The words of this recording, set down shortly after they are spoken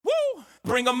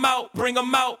bring 'em out, bring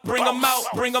 'em out, bring 'em out,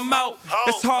 bring 'em out.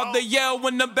 It's hard to yell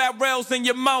when the barrel's in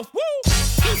your mouth. Woo!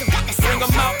 Bring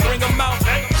 'em out, bring 'em out.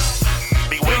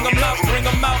 Bring 'em out, bring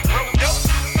 'em out.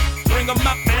 Bring 'em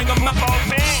out, bring 'em out.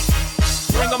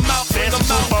 Bring 'em out, bring 'em out.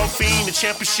 Football fiend, the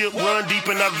championship run deep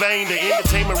in our vein. The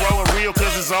entertainment raw and real,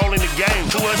 cause it's all in the game.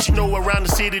 Who else you know around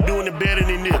the city doing it better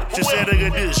than this? Just say look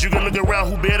at this, you can look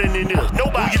around who better than this.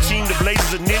 Nobody. Who your team, the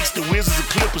Blazers, the Knicks, the Wizards, the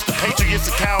Clippers, the Patriots,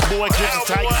 the Cowboys, Clippers,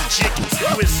 Tigers, the Chickens.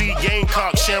 USC,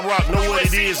 Gamecock, Shamrock, know what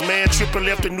it is, man. Triple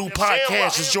F, the new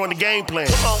podcast, just join the game plan.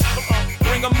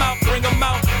 Bring 'em out, bring 'em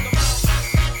out.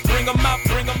 Bring 'em out,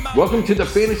 bring 'em out. Welcome to the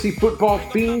Fantasy Football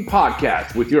Fiend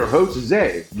Podcast with your hosts,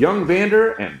 Zay, Young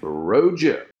Vander, and Bro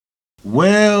Joe.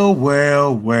 Well,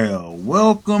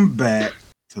 welcome back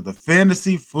to the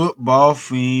Fantasy Football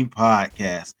Fiend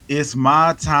Podcast. It's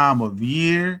my time of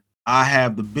year. I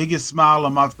have the biggest smile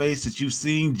on my face that you've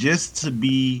seen just to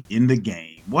be in the game.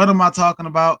 What am I talking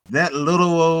about? That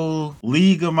little old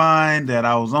league of mine that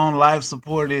I was on life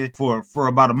supported for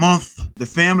about a month. The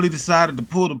family decided to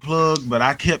pull the plug, but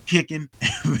I kept kicking.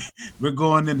 We're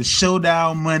going into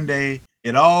Showdown Monday.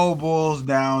 It all boils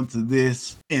down to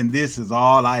this, and this is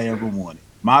all I ever wanted.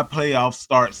 My playoff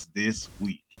starts this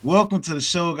week. Welcome to the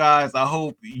show, guys. I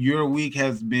hope your week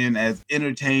has been as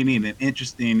entertaining and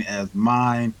interesting as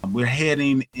mine. We're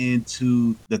heading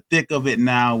into the thick of it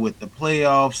now with the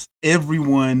playoffs.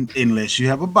 Everyone, unless you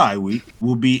have a bye week,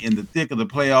 will be in the thick of the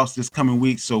playoffs this coming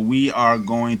week. So we are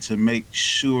going to make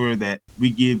sure that we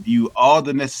give you all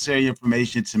the necessary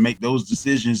information to make those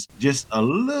decisions just a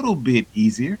little bit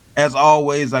easier. As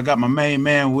always, I got my main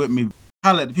man with me.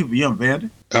 Holla at the people, Young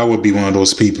Vander. I would be one of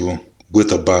those people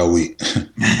with a bye week.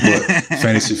 But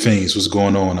Fantasy Fiends, what's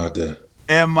going on out there?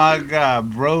 And my guy,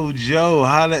 Bro Joe.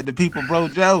 Holla at the people, Bro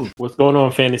Joe. What's going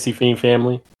on, Fantasy Fiend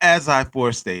family? As I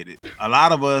forestated, a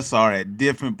lot of us are at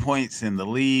different points in the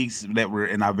leagues that we're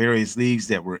in, our various leagues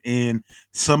that we're in.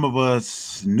 Some of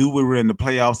us knew we were in the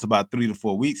playoffs about 3 to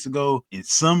 4 weeks ago. In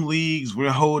some leagues, we're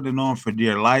holding on for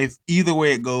dear life. Either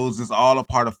way it goes, it's all a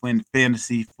part of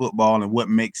fantasy football and what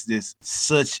makes this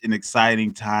such an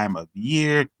exciting time of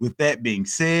year. With that being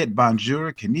said,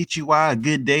 bonjour, konnichiwa,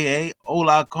 good day, eh?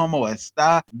 Hola, como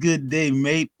esta? Good day,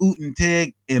 mate. Uten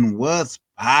tag, and what's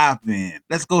poppin'?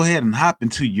 Let's go ahead and hop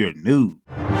into your news.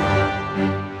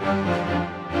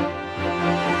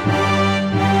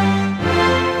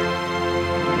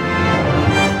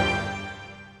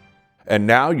 And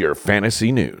now your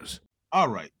fantasy news. All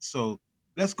right, so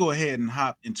let's go ahead and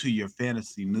hop into your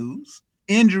fantasy news.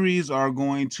 Injuries are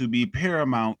going to be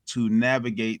paramount to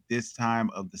navigate this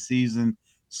time of the season.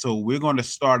 So we're going to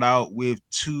start out with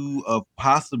two of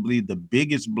possibly the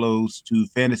biggest blows to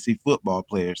fantasy football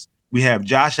players. We have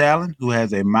Josh Allen, who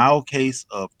has a mild case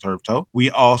of turf toe. We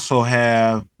also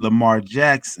have Lamar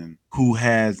Jackson, who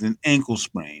has an ankle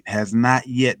sprain. Has not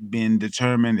yet been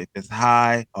determined if it's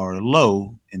high or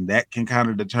low, and that can kind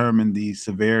of determine the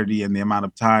severity and the amount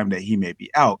of time that he may be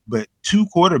out. But two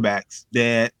quarterbacks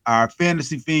that our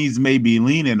fantasy fiends may be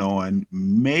leaning on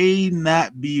may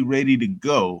not be ready to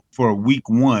go for week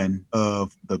one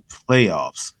of the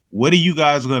playoffs. What are you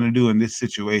guys going to do in this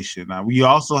situation? Now, we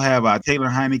also have Taylor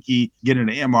Heineke getting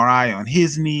an MRI on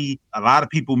his knee. A lot of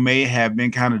people may have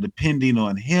been kind of depending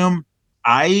on him.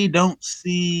 I don't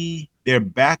see their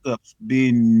backups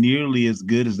being nearly as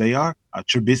good as they are.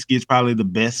 Trubisky is probably the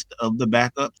best of the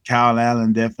backups. Kyle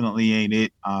Allen definitely ain't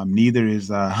it. Neither is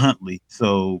Huntley.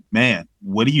 So, man,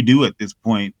 what do you do at this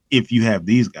point if you have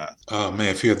these guys? Man,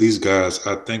 if you have these guys,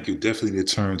 I think you definitely need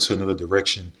to turn to another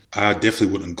direction. I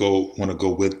definitely want to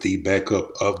go with the backup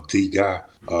of the guy.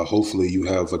 Hopefully you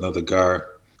have another guy.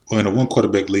 Well, in a one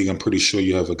quarterback league, I'm pretty sure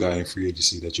you have a guy in free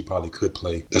agency that you probably could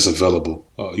play that's available.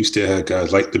 You still have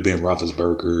guys like the Ben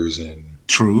Roethlisbergers and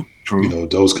True. You know,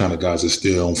 those kind of guys are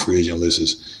still on free agent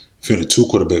lists. If you're in a two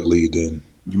quarterback league, then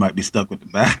you might be stuck with the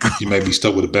backup. You might be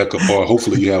stuck with a backup, or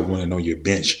hopefully you have one on your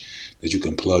bench that you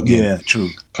can plug in. Yeah, true.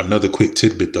 Another quick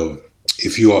tidbit though,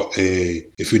 if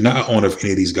you're not on any of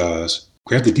these guys,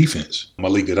 grab the defense. My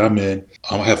league that I'm in,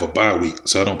 I have a bye week,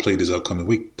 so I don't play this upcoming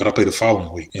week, but I play the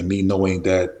following week. And me knowing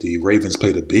that the Ravens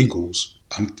play the Bengals,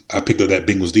 I picked up that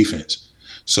Bengals defense.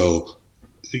 So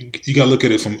you got to look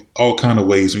at it from all kind of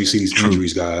ways when you see these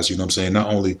injuries, guys. You know what I'm saying? Not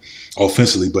only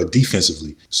offensively, but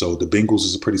defensively. So the Bengals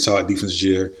is a pretty solid defense this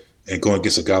year, and going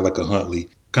against a guy like a Huntley,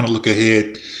 kind of look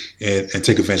ahead and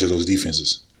take advantage of those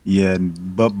defenses. Yeah,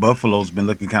 but Buffalo's been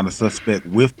looking kind of suspect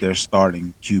with their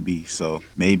starting QB. So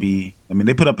maybe, I mean,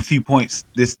 they put up a few points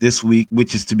this week,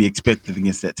 which is to be expected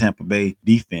against that Tampa Bay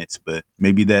defense. But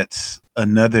maybe that's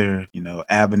another,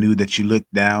 avenue that you look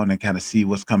down and kind of see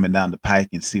what's coming down the pike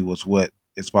and see what's what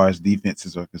as far as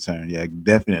defenses are concerned. Yeah,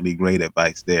 definitely great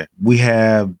advice there. We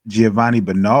have Giovanni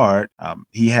Bernard.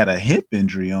 He had a hip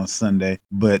injury on Sunday,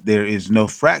 but there is no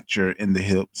fracture in the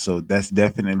hip. So that's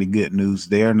definitely good news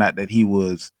there. Not that he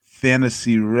was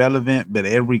fantasy relevant, but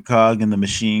every cog in the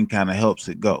machine kind of helps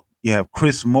it go. You have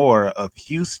Chris Moore of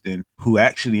Houston, who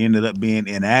actually ended up being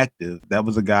inactive. That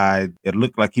was a guy, it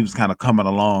looked like he was kind of coming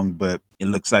along, but it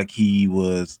looks like he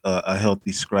was a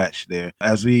healthy scratch there.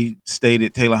 As we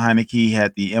stated, Taylor Heineke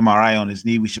had the MRI on his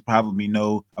knee. We should probably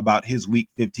know about his week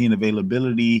 15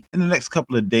 availability in the next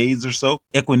couple of days or so.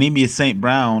 Equanimeous St.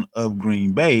 Brown of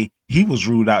Green Bay, he was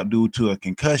ruled out due to a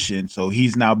concussion. So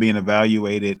he's now being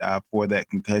evaluated for that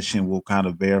concussion. We'll kind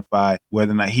of verify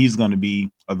whether or not he's going to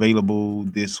be available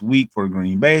this week for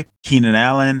Green Bay. Keenan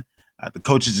Allen, the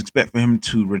coaches expect for him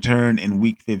to return in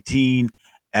week 15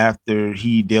 after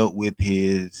he dealt with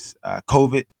his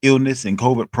COVID illness and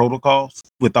COVID protocols.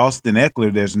 With Austin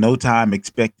Eckler, there's no time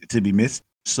expected to be missed.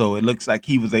 So it looks like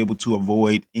he was able to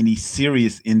avoid any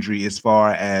serious injury as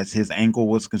far as his ankle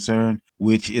was concerned,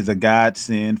 which is a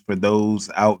godsend for those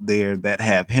out there that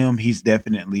have him. He's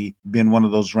definitely been one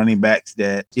of those running backs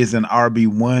that is an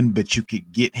RB1, but you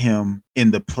could get him in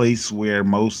the place where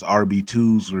most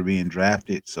RB2s were being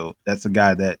drafted. So that's a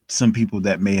guy that some people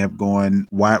that may have gone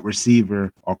wide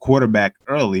receiver or quarterback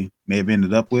early may have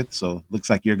ended up with. So looks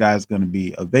like your guy's going to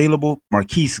be available.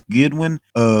 Marquise Goodwin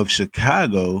of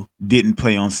Chicago didn't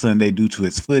play on Sunday due to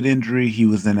his foot injury. He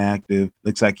was inactive.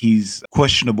 Looks like he's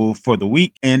questionable for the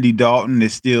week. Andy Dalton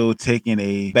is still taking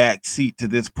a back seat to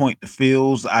this point to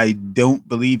Fields. I don't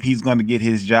believe he's going to get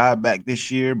his job back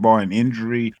this year, barring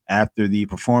injury, after the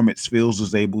performance Fields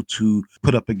was able to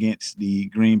put up against the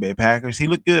Green Bay Packers. He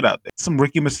looked good out there. Some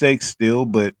rookie mistakes still,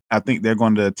 but I think they're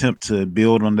going to attempt to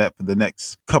build on that for the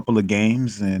next couple of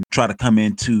games and try to come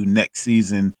into next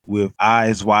season with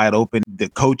eyes wide open. The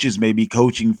coaches may be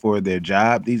coaching for their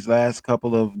job these last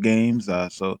couple of games.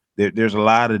 So there's a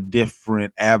lot of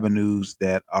different avenues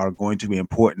that are going to be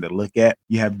important to look at.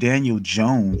 You have Daniel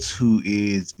Jones, who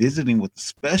is visiting with a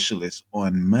specialist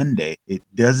on Monday. It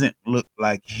doesn't look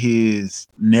like his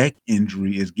neck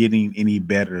injury is getting any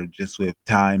better just with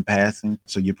time passing.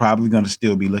 So you're probably going to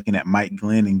still be looking at Mike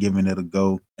Glenn and giving it a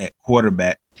go at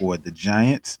quarterback for the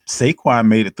Giants. Saquon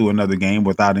made it through another game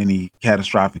without any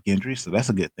catastrophic injury, so that's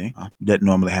a good thing. That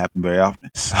normally happen very often.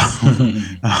 So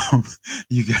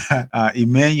you got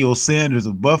Emmanuel Sanders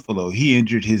of Buffalo. He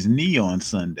injured his knee on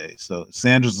Sunday, so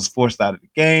Sanders was forced out of the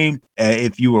game.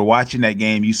 If you were watching that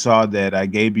game, you saw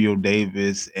that Gabriel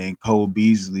Davis and Cole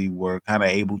Beasley were kind of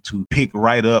able to pick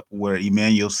right up where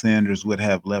Emmanuel Sanders would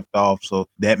have left off. So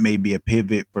that may be a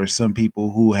pivot for some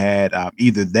people who had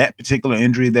either that particular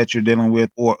injury that you're dealing with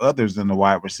or others in the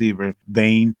wide receiver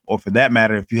vein, or for that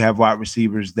matter, if you have wide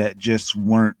receivers that just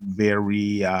weren't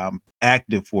very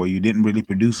active for you, didn't really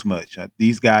produce much.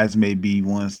 These guys may be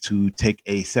ones to take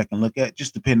a second look at,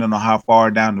 just depending on how far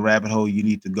down the rabbit hole you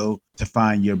need to go to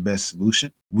find your best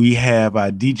solution. We have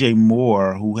DJ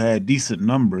Moore, who had decent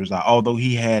numbers, although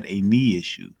he had a knee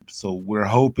issue. So we're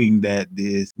hoping that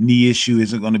this knee issue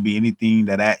isn't going to be anything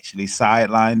that actually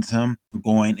sidelines him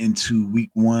going into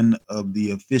week 1 of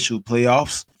the official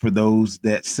playoffs for those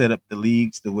that set up the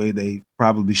leagues the way they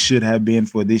probably should have been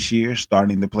for this year,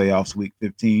 starting the playoffs week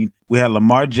 15. We have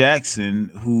Lamar Jackson,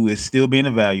 who is still being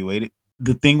evaluated.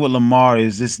 The thing with Lamar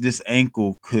is this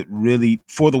ankle could really,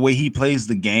 for the way he plays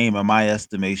the game, in my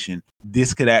estimation,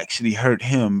 this could actually hurt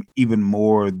him even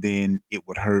more than it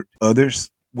would hurt others.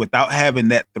 Without having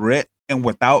that threat and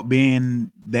without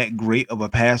being that great of a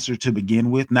passer to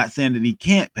begin with, not saying that he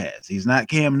can't pass. He's not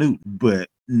Cam Newton, but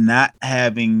not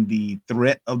having the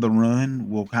threat of the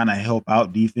run will kind of help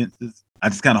out defenses. I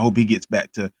just kind of hope he gets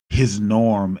back to his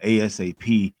norm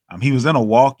ASAP. He was in a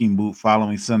walking boot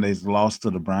following Sunday's loss to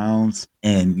the Browns.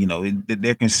 And,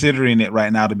 they're considering it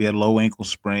right now to be a low ankle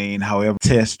sprain. However,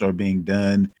 tests are being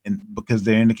done, and because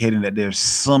they're indicating that there's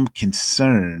some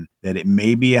concern that it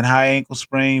may be a high ankle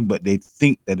sprain, but they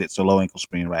think that it's a low ankle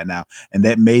sprain right now. And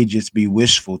that may just be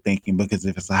wishful thinking, because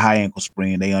if it's a high ankle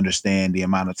sprain, they understand the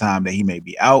amount of time that he may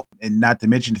be out. And not to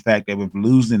mention the fact that with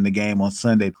losing the game on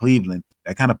Sunday, Cleveland,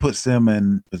 that kind of puts them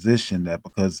in position that,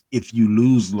 because if you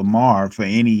lose Lamar for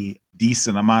any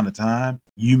decent amount of time,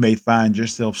 you may find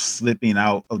yourself slipping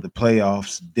out of the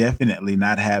playoffs, definitely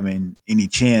not having any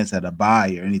chance at a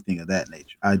bye or anything of that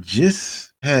nature. I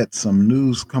just had some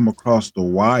news come across the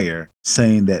wire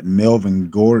saying that Melvin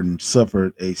Gordon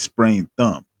suffered a sprained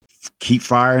thumb. Keep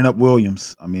firing up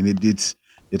Williams. I mean, it's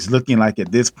looking like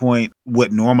at this point,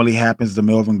 what normally happens to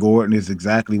Melvin Gordon is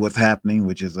exactly what's happening,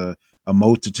 which is a a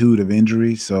multitude of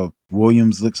injuries. So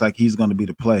Williams looks like he's going to be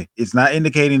the play. It's not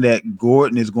indicating that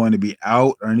Gordon is going to be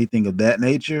out or anything of that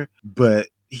nature, but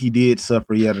he did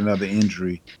suffer yet another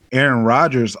injury. Aaron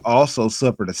Rodgers also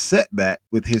suffered a setback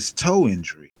with his toe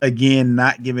injury. Again,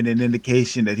 not giving an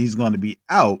indication that he's going to be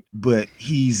out, but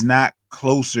he's not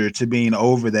closer to being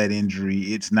over that injury.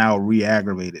 It's now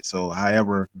re-aggravated. So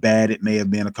however bad it may have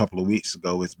been a couple of weeks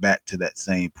ago, it's back to that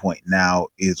same point now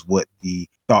is what the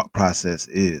thought process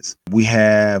is. We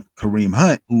have Kareem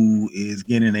Hunt, who is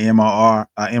getting an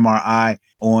MRI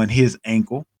on his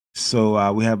ankle.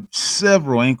 So we have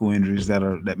several ankle injuries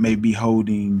that may be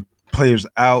holding players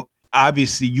out.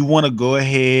 Obviously, you want to go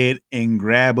ahead and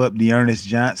grab up D'Ernest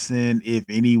Johnson if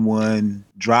anyone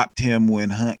dropped him when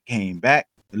Hunt came back.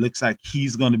 It looks like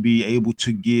he's going to be able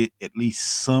to get at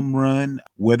least some run.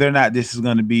 Whether or not this is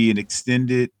going to be an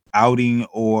extended outing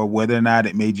or whether or not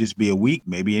it may just be a week,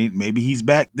 maybe he's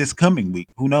back this coming week.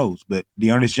 Who knows? But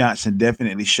D'Ernest Johnson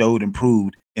definitely showed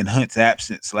improved in Hunt's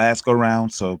absence last go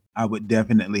round. So I would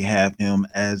definitely have him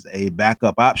as a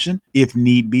backup option if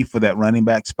need be for that running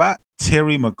back spot.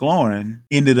 Terry McLaurin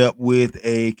ended up with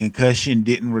a concussion,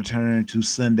 didn't return to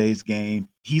Sunday's game.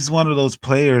 He's one of those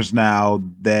players now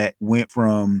that went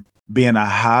from being a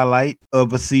highlight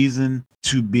of a season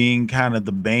to being kind of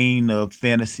the bane of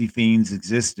Fantasy Fiend's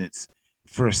existence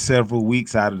for several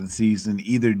weeks out of the season,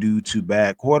 either due to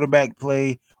bad quarterback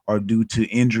play or due to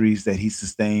injuries that he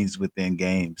sustains within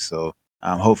games. So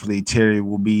hopefully Terry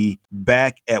will be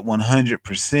back at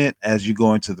 100% as you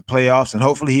go into the playoffs. And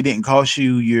hopefully he didn't cost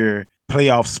you your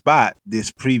playoff spot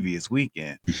this previous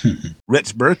weekend.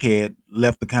 Rex Burkhead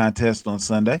left the contest on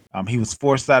Sunday. He was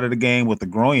forced out of the game with a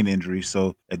groin injury.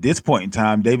 So at this point in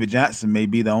time, David Johnson may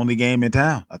be the only game in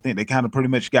town. I think they kind of pretty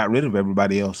much got rid of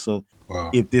everybody else. So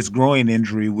if this groin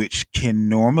injury, which can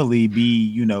normally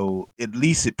be, at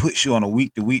least it puts you on a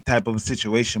week-to-week type of a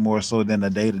situation more so than a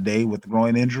day-to-day with the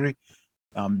groin injury,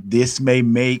 this may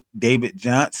make David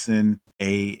Johnson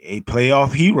a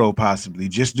playoff hero possibly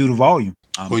just due to volume.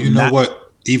 Well, you know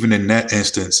what? Even in that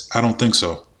instance, I don't think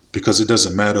so because it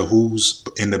doesn't matter who's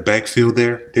in the backfield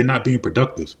there. They're not being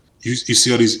productive. You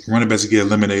see all these running backs get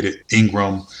eliminated,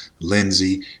 Ingram,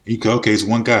 Lindsey. You go, okay, it's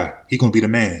one guy. He's going to be the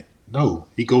man. No,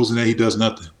 he goes in there, he does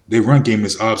nothing. Their run game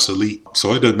is obsolete,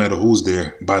 so it doesn't matter who's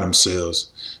there by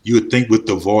themselves. You would think with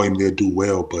the volume they'll do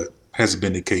well, but hasn't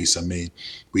been the case. I mean,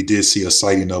 we did see a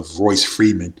sighting of Royce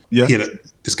Freeman. Yeah.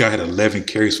 This guy had 11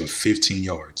 carries for 15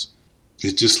 yards.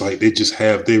 It's just like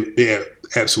they have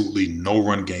absolutely no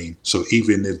run game. So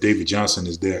even if David Johnson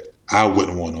is there, I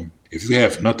wouldn't want him. If you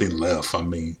have nothing left, I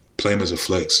mean, play him as a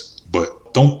flex,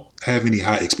 but don't have any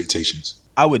high expectations.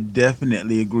 I would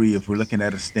definitely agree if we're looking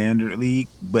at a standard league,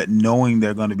 but knowing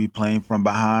they're going to be playing from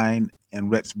behind and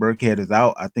Rex Burkhead is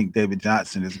out, I think David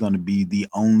Johnson is going to be the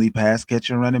only pass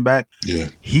catcher running back. Yeah.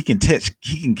 He can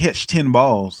catch 10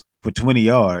 balls for 20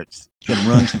 yards, can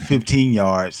run for 15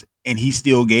 yards, and he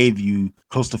still gave you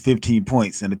close to 15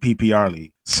 points in the PPR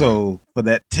league. So for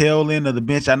that tail end of the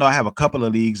bench, I know I have a couple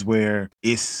of leagues where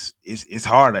it's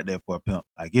hard out there for a pimp.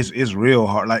 Like it's real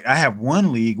hard. Like I have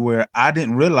one league where I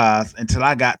didn't realize until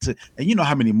I got to, and you know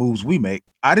how many moves we make.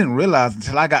 I didn't realize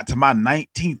until I got to my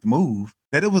 19th move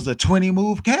that it was a 20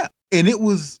 move cap. And it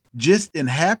was just in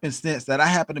happenstance that I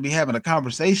happened to be having a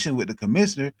conversation with the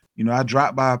commissioner. I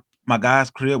dropped by my guy's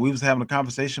crib. We was having a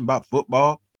conversation about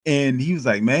football. And he was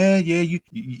like, man, yeah,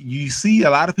 you see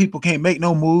a lot of people can't make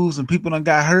no moves and people done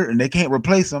got hurt and they can't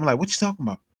replace them. I'm like, what you talking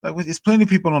about? Like, there's plenty of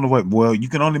people on the way. Well, you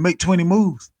can only make 20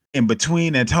 moves. And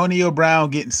between Antonio Brown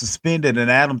getting suspended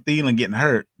and Adam Thielen getting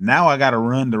hurt, now I got to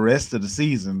run the rest of the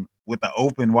season with an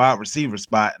open wide receiver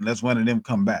spot unless one of them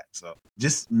come back. So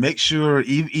just make sure,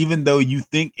 even though you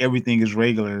think everything is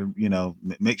regular,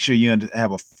 make sure you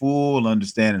have a full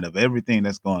understanding of everything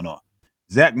that's going on.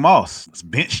 Zach Moss was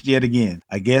benched yet again.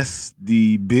 I guess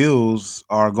the Bills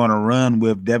are going to run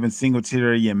with Devin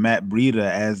Singletary and Matt Breida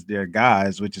as their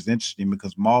guys, which is interesting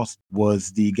because Moss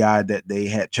was the guy that they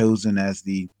had chosen as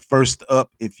the first up,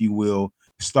 if you will,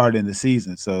 starting the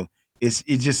season. So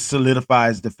it just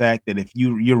solidifies the fact that if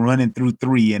you're running through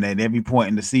three and at every point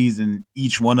in the season,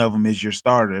 each one of them is your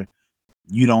starter,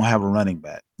 you don't have a running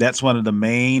back. That's one of the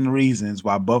main reasons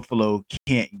why Buffalo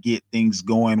can't get things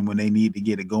going when they need to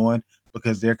get it going,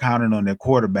 because they're counting on their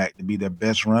quarterback to be their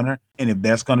best runner. And if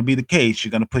that's going to be the case,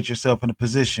 you're going to put yourself in a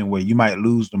position where you might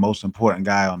lose the most important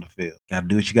guy on the field. Got to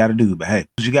do what you got to do. But hey,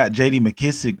 you got J.D.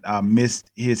 McKissick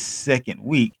missed his second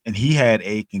week, and he had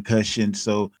a concussion.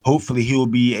 So hopefully he'll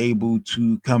be able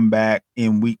to come back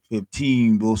in week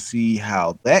 15. We'll see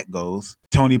how that goes.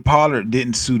 Tony Pollard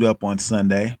didn't suit up on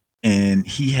Sunday, and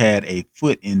he had a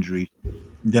foot injury,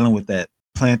 dealing with that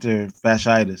plantar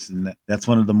fasciitis, and that's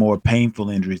one of the more painful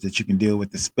injuries that you can deal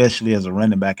with, especially as a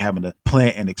running back having to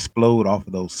plant and explode off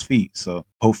of those feet. So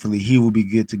hopefully he will be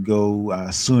good to go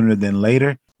sooner than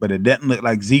later. But it doesn't look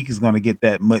like Zeke is going to get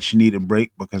that much needed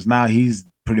break because now he's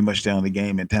pretty much the only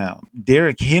game in town.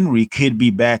 Derrick Henry could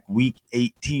be back week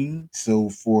 18. So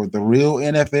for the real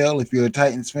NFL, if you're a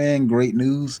Titans fan, great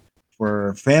news.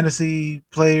 For fantasy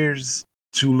players,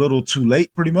 too little, too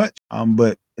late, pretty much.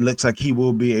 But it looks like he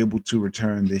will be able to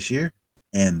return this year.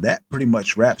 And that pretty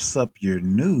much wraps up your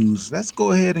news. Let's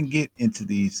go ahead and get into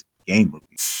these game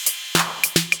reviews.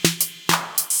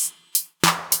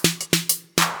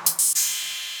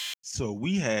 So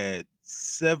we had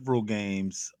several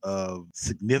games of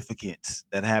significance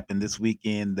that happened this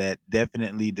weekend that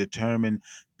definitely determined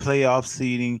playoff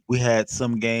seeding. We had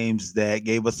some games that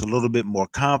gave us a little bit more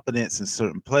confidence in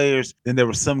certain players. Then there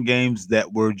were some games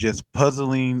that were just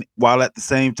puzzling while at the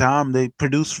same time they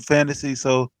produced for fantasy.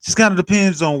 So just kind of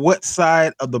depends on what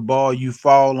side of the ball you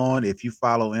fall on, if you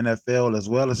follow NFL as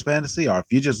well as fantasy, or if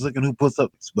you're just looking who puts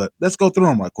up. But let's go through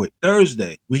them right quick.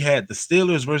 Thursday, we had the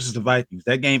Steelers versus the Vikings.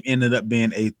 That game ended up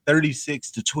being a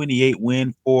 36-28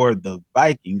 win for the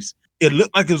Vikings. It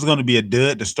looked like it was going to be a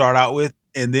dud to start out with.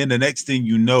 And then the next thing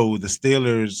you know, the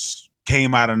Steelers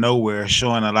came out of nowhere,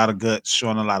 showing a lot of guts,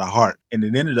 showing a lot of heart. And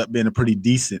it ended up being a pretty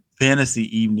decent fantasy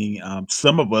evening.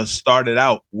 Some of us started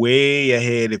out way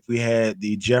ahead if we had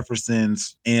the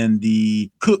Jeffersons and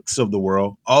the Cooks of the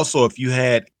world. Also, if you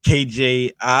had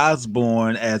KJ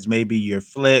Osborne as maybe your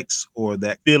flex or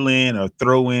that fill-in or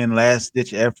throw-in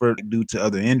last-ditch effort due to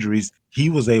other injuries, he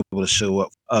was able to show up.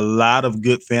 A lot of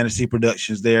good fantasy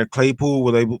productions there. Claypool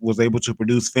was able to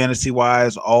produce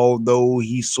fantasy-wise, although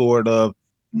he was sort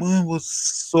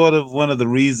of one of the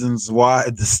reasons why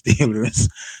the Steelers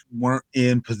weren't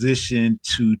in position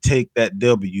to take that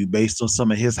W based on some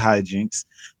of his hijinks.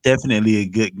 Definitely a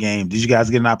good game. Did you guys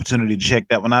get an opportunity to check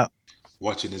that one out?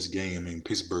 Watching this game, I mean,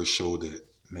 Pittsburgh showed that,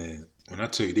 man, when I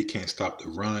tell you they can't stop the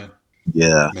run,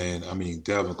 yeah, man, I mean,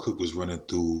 Dalvin Cook was running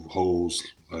through holes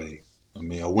like, I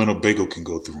mean, a Winnebago can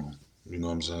go through them. You know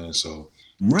what I'm saying? So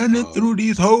running through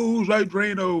these holes like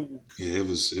Drano. Yeah, it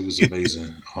was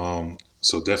amazing.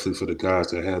 So definitely for the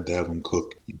guys that had Dalvin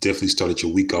Cook, you definitely started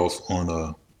your week off on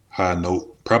a high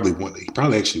note. He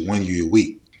probably actually won you your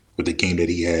week with the game that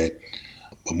he had.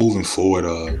 But moving forward,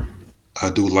 I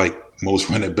do like most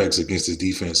running backs against his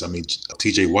defense. I mean,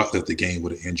 T.J. Watt left the game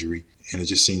with an injury, and it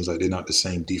just seems like they're not the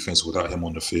same defense without him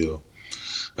on the field.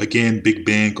 Again, Big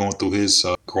Ben going through his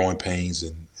growing pains,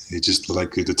 and it just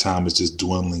looked like the time is just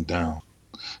dwindling down.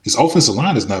 His offensive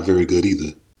line is not very good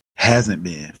either. Hasn't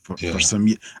been for some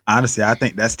years. Honestly, I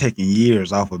think that's taking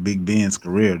years off of Big Ben's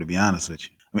career, to be honest with you.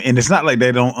 I mean, and it's not like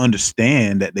they don't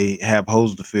understand that they have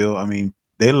holes to fill. I mean,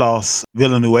 they lost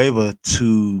Villanueva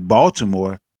to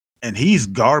Baltimore, and he's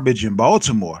garbage in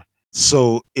Baltimore.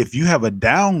 So if you have a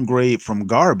downgrade from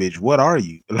garbage, what are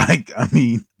you? Like, I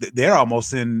mean, they're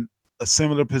almost in a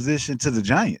similar position to the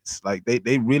Giants. Like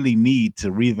they really need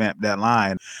to revamp that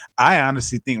line. I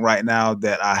honestly think right now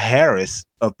that Harris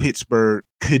of Pittsburgh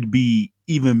could be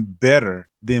even better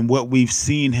than what we've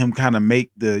seen him kind of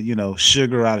make the,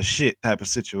 sugar out of shit type of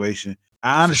situation.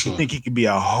 I honestly think he could be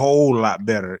a whole lot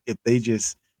better if they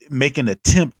just make an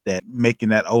attempt at making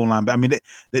that O-line. I mean,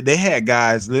 they had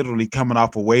guys literally coming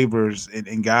off of waivers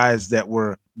and guys that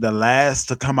were the last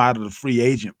to come out of the free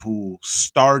agent pool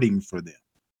starting for them.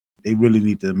 They really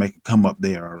need to make it come up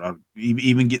there or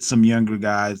even get some younger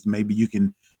guys. Maybe you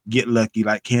can get lucky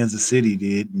like Kansas City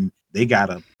did, and they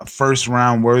got a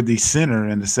first-round worthy center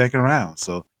in the second round.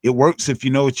 So it works if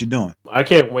you know what you're doing. I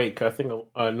can't wait because I think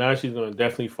Najee's going to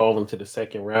definitely fall into the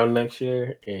second round next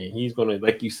year, and he's going to,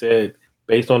 like you said,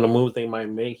 based on the moves they might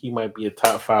make, he might be a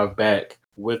top 5 back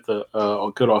with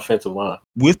a good offensive line.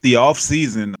 With the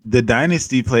offseason, the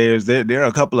dynasty players, there are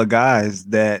a couple of guys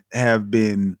that have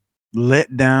been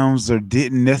letdowns or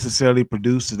didn't necessarily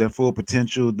produce to their full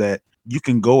potential that you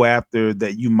can go after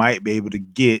that you might be able to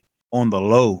get on the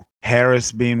low.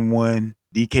 Harris being one,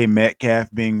 DK Metcalf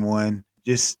being one,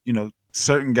 just,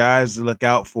 certain guys to look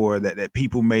out for that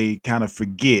people may kind of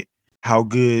forget how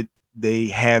good they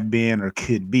have been or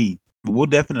could be. But we'll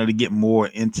definitely get more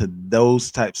into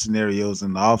those type scenarios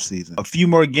in the offseason. A few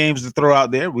more games to throw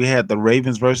out there. We had the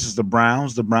Ravens versus the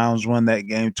Browns. The Browns won that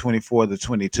game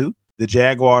 24-22. The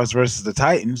Jaguars versus the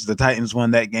Titans. The Titans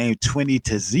won that game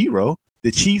 20-0.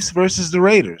 The Chiefs versus the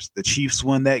Raiders. The Chiefs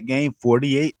won that game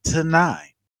 48-9.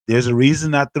 There's a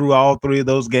reason I threw all three of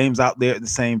those games out there at the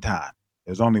same time.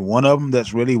 There's only one of them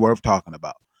that's really worth talking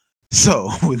about. So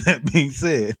with that being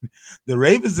said, the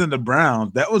Ravens and the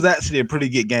Browns, that was actually a pretty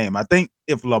good game. I think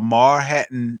if Lamar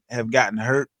hadn't have gotten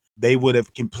hurt, they would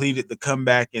have completed the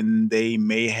comeback and they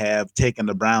may have taken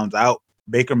the Browns out.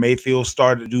 Baker Mayfield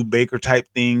started to do Baker type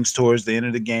things towards the end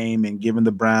of the game and giving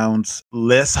the Browns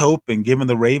less hope and giving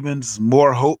the Ravens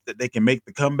more hope that they can make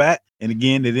the comeback. And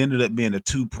again, it ended up being a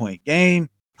 2-point game.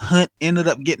 Hunt ended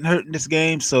up getting hurt in this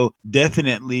game. So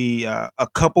definitely a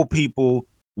couple people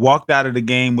walked out of the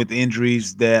game with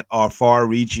injuries that are far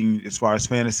reaching as far as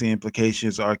fantasy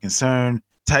implications are concerned.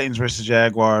 Titans versus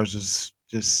Jaguars is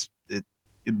just,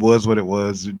 it was what it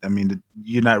was. I mean,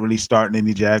 you're not really starting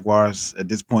any Jaguars at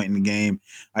this point in the game.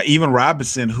 Even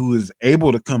Robinson, who is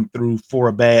able to come through for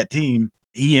a bad team,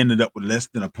 he ended up with less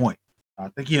than a point. I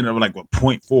think he ended up with like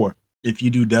 0.4 if you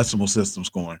do decimal system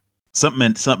scoring. Something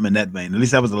in that vein. At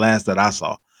least that was the last that I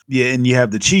saw. Yeah, and you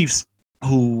have the Chiefs,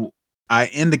 who I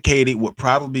indicated would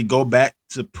probably go back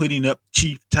to putting up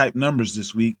Chief type numbers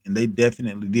this week, and they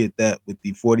definitely did that with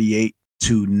the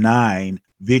 48-9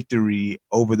 victory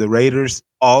over the Raiders.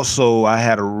 Also, I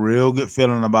had a real good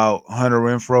feeling about Hunter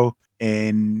Renfrow,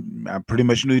 and I pretty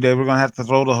much knew they were going to have to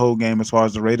throw the whole game as far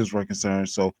as the Raiders were concerned.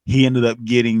 So he ended up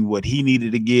getting what he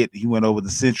needed to get. He went over the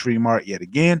century mark yet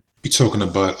again. You're talking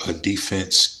about a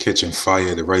defense catching fire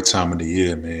at the right time of the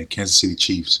year, man. Kansas City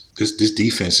Chiefs. This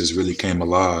defense has really came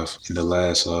alive in the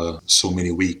last so many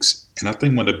weeks. And I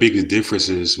think one of the biggest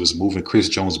differences was moving Chris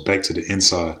Jones back to the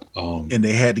inside. And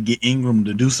they had to get Ingram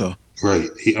to do so. Right.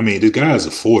 The guy is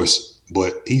a force,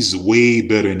 but he's way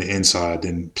better in the inside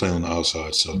than playing on the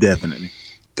outside. So definitely.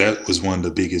 That was one of the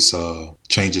biggest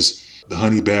changes. The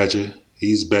Honey Badger,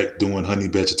 he's back doing Honey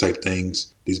Badger type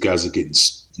things. These guys are getting,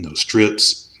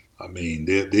 strips. I mean,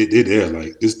 they're there.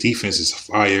 Like, this defense is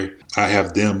fire. I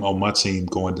have them on my team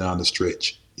going down the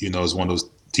stretch. It's one of those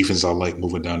defenses I like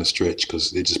moving down the stretch because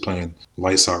they're just playing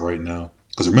lights out right now.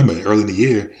 Because remember, early in the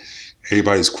year,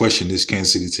 everybody's questioning this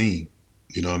Kansas City team.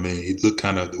 You know what I mean? It looked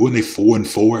kind of, wasn't they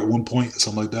 4-4 at one point or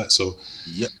something like that? So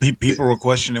yeah, people were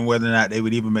questioning whether or not they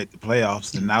would even make the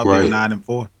playoffs, and now right. they're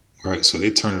 9-4. Right, so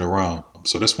they turn it around.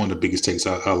 So that's one of the biggest takes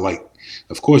I like.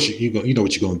 Of course, you know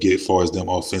what you're going to get as far as them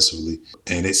offensively.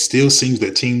 And it still seems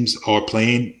that teams are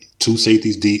playing two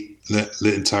safeties deep,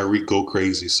 letting Tyreek go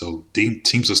crazy. So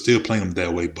teams are still playing them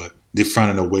that way, but they're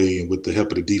finding a way, and with the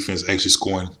help of the defense, actually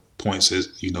scoring points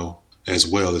as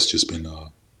well. It's just been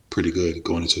pretty good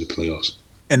going into the playoffs.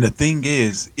 And the thing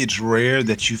is, it's rare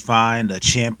that you find a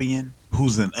champion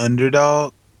who's an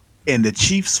underdog, and the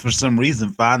Chiefs, for some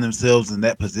reason, find themselves in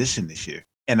that position this year.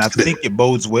 And I think it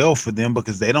bodes well for them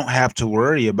because they don't have to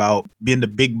worry about being the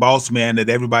big boss man that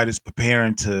everybody's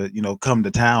preparing to, come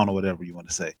to town or whatever you want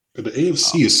to say. But the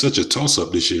AFC is such a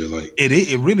toss-up this year. Like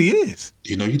it really is.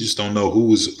 You just don't know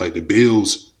who's, like, the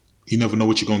Bills. You never know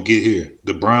what you're going to get here.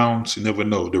 The Browns, you never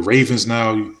know. The Ravens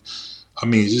now,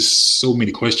 just so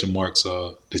many question marks.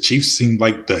 The Chiefs seem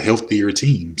like the healthier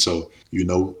team. So,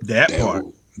 that part.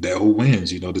 That who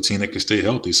wins, the team that can stay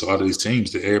healthy. So out of these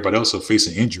teams, everybody else are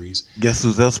facing injuries. Guess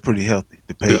who's else pretty healthy?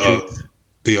 The Patriots.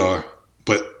 They are.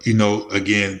 But,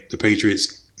 again, the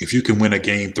Patriots, if you can win a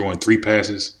game throwing 3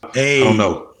 passes, I don't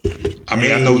know.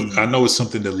 I know it's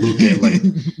something to look at, like,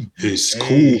 it's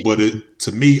cool, but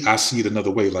to me, I see it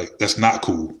another way. Like, that's not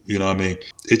cool. You know what I mean?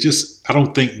 I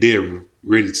don't think they're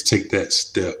ready to take that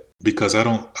step because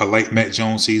I like Matt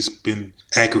Jones. He's been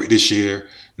accurate this year,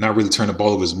 not really turning the ball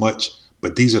over as much.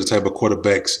 But these are the type of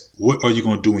quarterbacks. What are you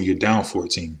going to do when you're down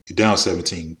 14? You're down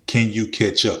 17. Can you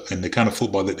catch up? And the kind of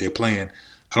football that they're playing,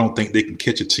 I don't think they can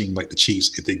catch a team like the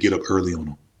Chiefs if they get up early on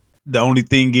them. The only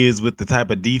thing is, with the type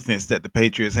of defense that the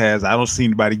Patriots has, I don't see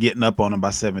anybody getting up on them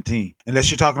by 17. Unless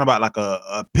you're talking about like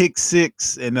a pick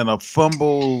six and then a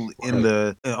fumble in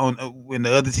the when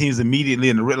the other team's immediately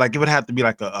in the like, it would have to be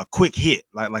like a quick hit.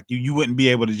 Like you wouldn't be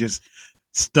able to just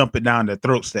stump it down their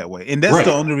throats that way. And that's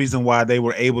the only reason why they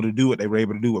were able to do what they were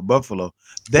able to do with Buffalo.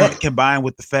 That combined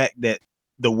with the fact that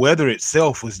the weather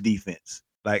itself was defense.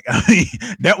 Like,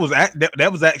 that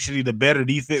was actually the better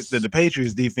defense than the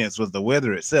Patriots defense was the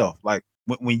weather itself. Like,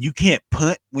 when you can't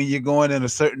punt when you're going in a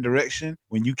certain direction,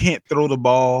 when you can't throw the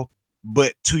ball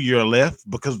but to your left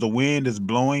because the wind is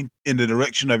blowing in the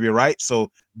direction of your right,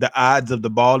 so the odds of the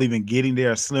ball even getting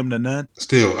there are slim to none.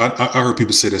 Still, I heard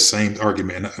people say the same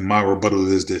argument, and my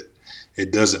rebuttal is that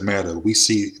it doesn't matter. We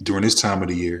see during this time of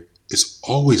the year, it's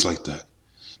always like that.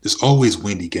 There's always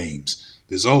windy games.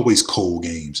 There's always cold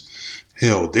games.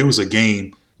 Hell, there was a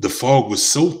game, the fog was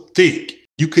so thick,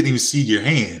 you couldn't even see your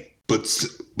hand. But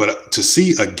to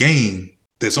see a game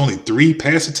that's only 3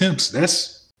 pass attempts,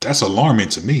 that's alarming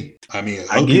to me. I mean,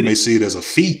 other people may see it as a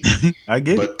feat. I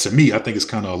get but to me, I think it's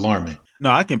kind of alarming.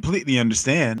 No, I completely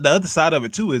understand. The other side of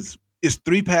it, too, is It's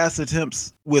 3 pass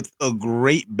attempts with a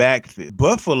great backfield.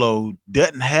 Buffalo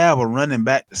doesn't have a running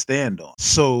back to stand on.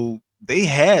 So they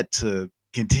had to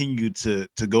continue to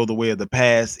go the way of the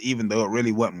pass, even though it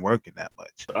really wasn't working that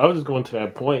much. I was just going to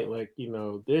that point. Like,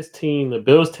 this team, the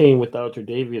Bills team without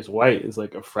Tre'Davious White is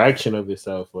like a fraction of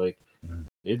itself. Like,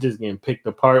 they're just getting picked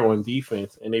apart on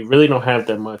defense, and they really don't have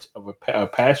that much of a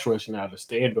pass rush now to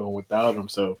stand on without them.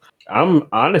 So I'm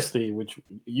honestly, which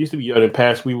used to be in the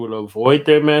past, we would avoid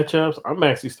their matchups. I'm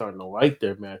actually starting to like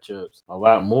their matchups a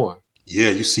lot more.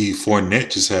 Yeah, you see Fournette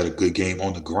just had a good game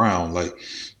on the ground. Like,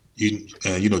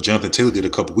 Jonathan Taylor did a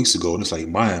couple weeks ago, and it's like,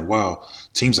 man, wow,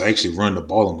 teams are actually running the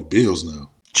ball on the Bills now.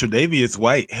 Tre'Davious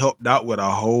White helped out with a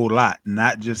whole lot,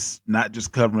 not just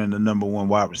covering the number one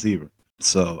wide receiver.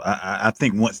 So I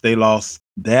think once they lost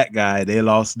that guy, they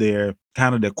lost their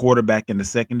quarterback in the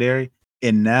secondary,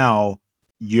 and now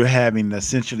you're having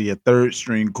essentially a third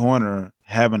string corner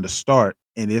having to start,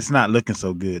 and it's not looking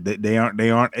so good. They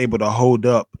aren't able to hold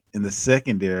up in the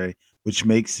secondary, which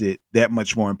makes it that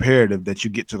much more imperative that you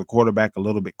get to the quarterback a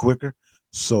little bit quicker.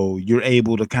 So you're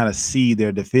able to kind of see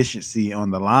their deficiency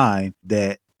on the line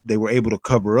that they were able to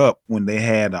cover up when they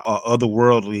had a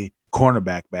otherworldly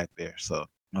cornerback back there. So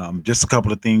just a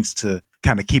couple of things to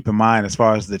kind of keep in mind as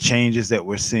far as the changes that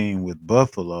we're seeing with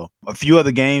Buffalo. A few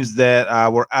other games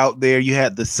that were out there. You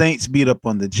had the Saints beat up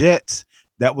on the Jets.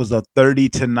 That was a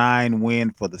 30-9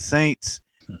 win for the Saints.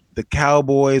 The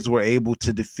Cowboys were able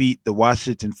to defeat the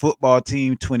Washington football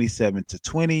team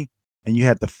 27-20. And you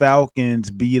had the Falcons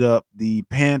beat up the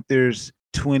Panthers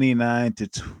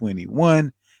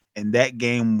 29-21. And that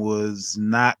game was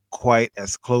not quite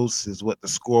as close as what the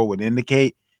score would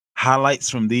indicate. Highlights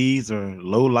from these are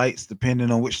low lights, depending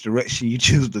on which direction you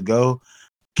choose to go.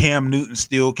 Cam Newton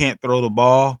still can't throw the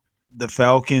ball. The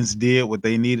Falcons did what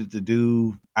they needed to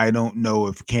do. I don't know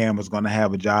if Cam was going to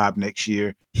have a job next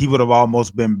year. He would have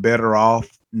almost been better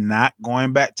off not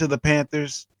going back to the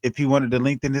Panthers if he wanted to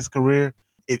lengthen his career.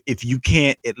 If you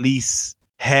can't at least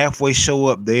halfway show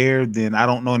up there, then I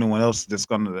don't know anyone else that's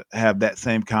going to have that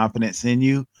same confidence in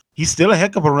you. He's still a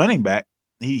heck of a running back.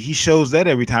 He shows that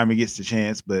every time he gets the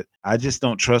chance, but I just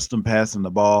don't trust him passing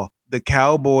the ball. The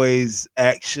Cowboys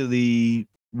actually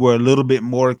were a little bit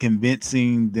more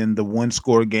convincing than the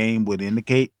one-score game would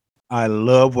indicate. I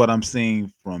love what I'm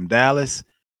seeing from Dallas.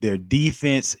 Their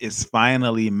defense is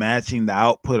finally matching the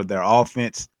output of their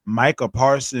offense. Micah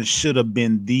Parsons should have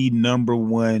been the number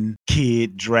one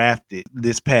kid drafted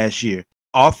this past year.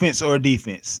 Offense or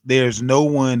defense, there's no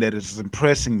one that is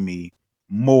impressing me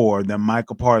more than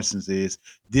Micah Parsons is.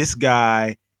 This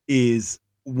guy is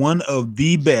one of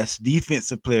the best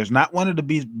defensive players, not one of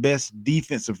the best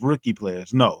defensive rookie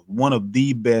players. No, one of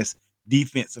the best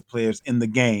defensive players in the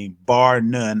game, bar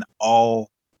none,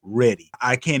 already.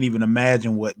 I can't even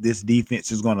imagine what this defense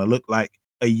is going to look like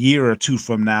a year or two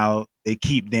from now. They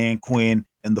keep Dan Quinn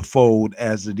in the fold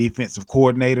as the defensive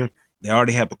coordinator. They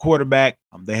already have the quarterback.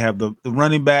 They have the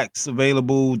running backs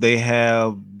available. They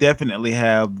definitely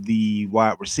have the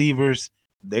wide receivers.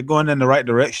 They're going in the right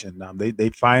direction. They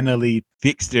finally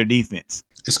fixed their defense.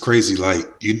 It's crazy. Like,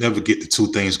 you never get the two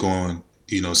things going,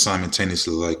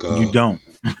 simultaneously. Like, you don't.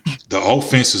 The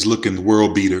offense is looking the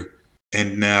world beater,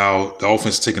 and now the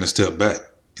offense is taking a step back,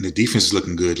 and the defense is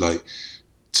looking good. Like,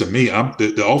 to me,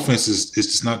 the offense is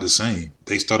just not the same.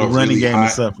 They start off running really game hot.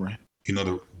 Is suffering.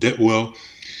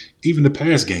 Even the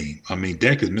pass game. I mean,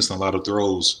 Dak is missing a lot of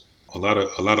throws, a lot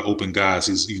of open guys.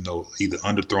 He's either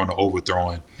underthrowing or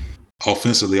overthrowing.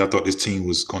 Offensively, I thought this team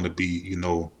was going to be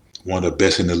one of the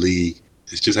best in the league.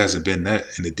 It just hasn't been that,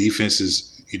 and the defense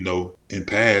is in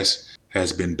pass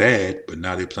has been bad, but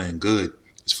now they're playing good.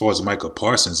 As far as Micah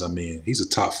Parsons, I mean, he's a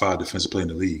top 5 defensive player in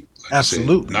the league. Like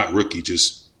absolutely, not rookie,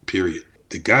 just period.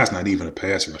 The guy's not even a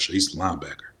pass rusher; he's a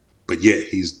linebacker, but yet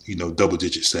he's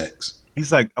double-digit sacks.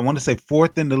 He's like, I want to say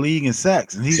 4th in the league in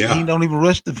sacks, and he don't even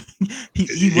rush the.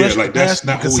 He rushed like the that's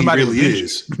not who he really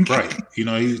is, right?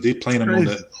 They playing him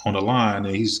on the line,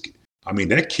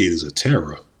 and that kid is a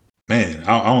terror, man.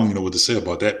 I don't even know what to say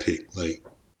about that pick. Like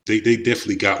they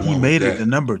definitely got one. He made it to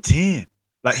number 10.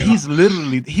 Like he's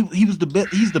literally he was the best.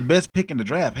 He's the best pick in the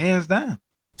draft, hands down.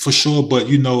 For sure, but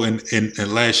in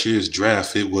last year's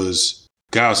draft, it was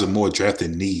guys are more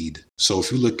drafted need. So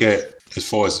if you look at as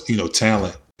far as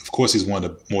talent. Of course, he's one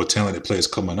of the more talented players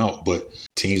coming out, but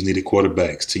teams needed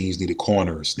quarterbacks, teams needed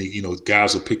corners.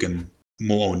 Guys are picking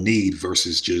more on need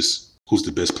versus just who's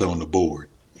the best player on the board.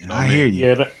 I hear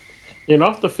you. Yeah,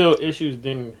 off the field issues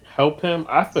didn't help him.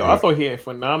 I thought he had a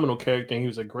phenomenal character and he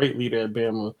was a great leader at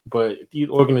Bama. But these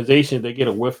organizations, they get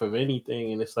a whiff of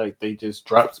anything and it's like they just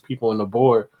drop people on the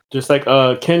board. Just like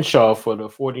Kenshaw for the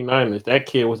 49ers. That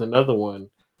kid was another one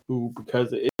who,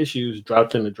 because of issues,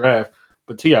 dropped in the draft.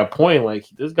 But to your point, like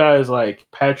this guy is like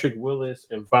Patrick Willis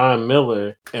and Von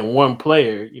Miller and one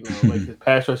player, you know, like his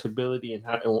pass rush ability and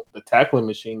how and the tackling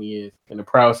machine he is and the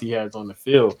prowess he has on the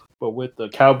field. But with the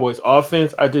Cowboys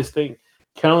offense, I just think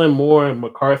Kellen Moore and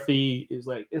McCarthy is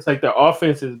like, it's like the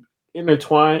offense is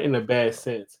intertwined in a bad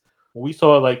sense. When we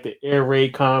saw like the air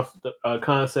raid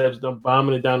concepts, them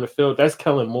bombing it down the field, that's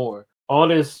Kellen Moore. All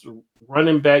this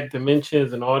running back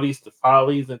dimensions and all these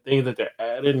follies and things that they're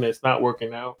adding that's not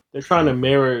working out. They're trying to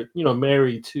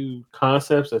marry two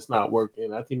concepts that's not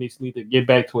working. I think they just need to get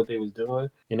back to what they was doing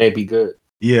and they'd be good.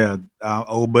 Yeah,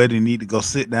 old buddy need to go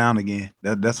sit down again.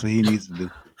 That's what he needs to do.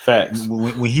 Facts.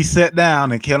 When he sat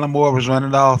down and Kellen Moore was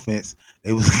running the offense,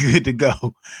 it was good to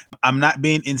go. I'm not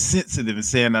being insensitive and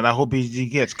saying that I hope he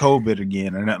gets COVID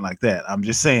again or nothing like that. I'm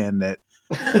just saying that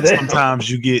sometimes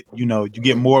you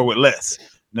get more with less.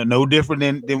 No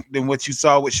different than what you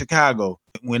saw with Chicago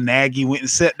when Nagy went and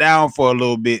sat down for a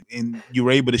little bit, and you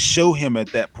were able to show him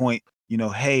at that point,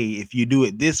 hey, if you do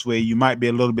it this way, you might be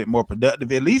a little bit more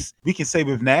productive. At least we can say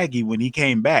with Nagy, when he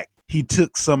came back, he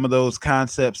took some of those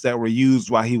concepts that were used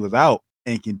while he was out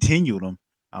and continued them.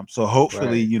 So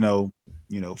hopefully, right.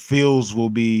 Fields will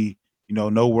be,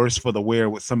 no worse for the wear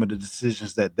with some of the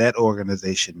decisions that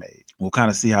organization made. We'll kind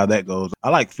of see how that goes. I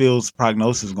like Fields'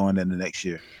 prognosis going into next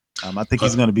year. I think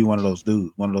he's going to be one of those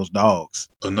dudes, one of those dogs.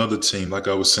 Another team, like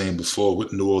I was saying before,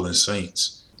 with New Orleans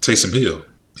Saints, Taysom Hill.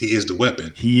 He is the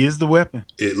weapon. He is the weapon.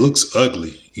 It looks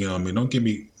ugly. Don't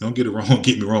get it wrong.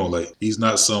 Get me wrong. Like, he's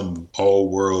not some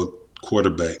all-world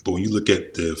quarterback. But when you look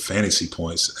at the fantasy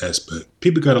points aspect,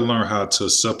 people got to learn how to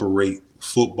separate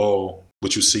football,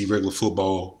 what you see regular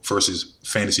football, versus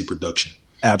fantasy production.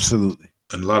 Absolutely.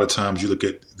 And a lot of times you look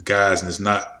at the guys and it's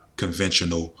not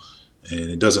conventional and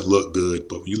it doesn't look good.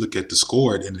 But when you look at the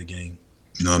score at the end of the game,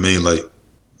 like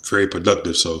very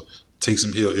productive. So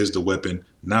Taysom Hill is the weapon.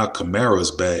 Now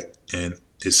Kamara's back and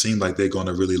it seemed like they're going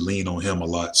to really lean on him a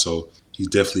lot. So he's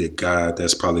definitely a guy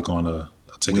that's probably going to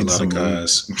take a lot of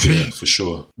guys. Yeah, for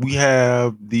sure. We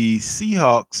have the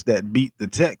Seahawks that beat the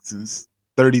Texans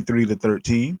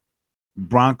 33-13.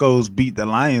 Broncos beat the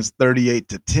Lions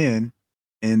 38-10.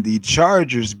 And the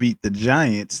Chargers beat the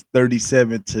Giants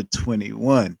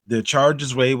 37-21. The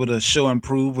Chargers were able to show and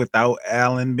prove without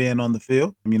Allen being on the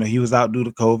field. He was out due to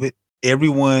COVID.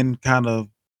 Everyone kind of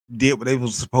did what they were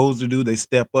supposed to do. They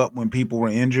step up when people were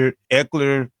injured.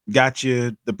 Eckler got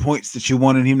you the points that you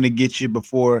wanted him to get you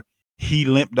before he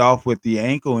limped off with the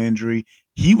ankle injury.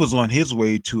 He was on his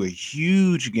way to a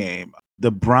huge game.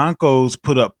 The Broncos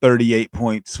put up 38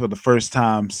 points for the first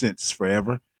time since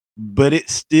forever, but it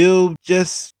still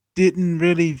just didn't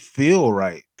really feel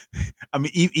right.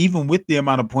 Even with the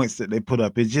amount of points that they put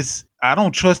up, I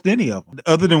don't trust any of them.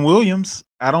 Other than Williams,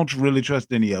 I don't really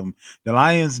trust any of them. The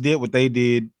Lions did what they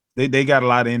did. They got a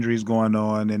lot of injuries going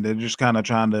on, and they're just kind of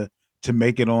trying to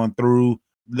make it on through.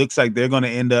 Looks like they're going to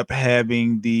end up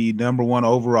having the number 1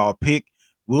 overall pick.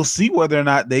 We'll see whether or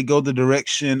not they go the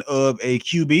direction of a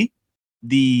QB.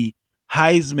 The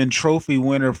Heisman Trophy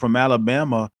winner from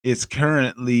Alabama is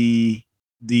currently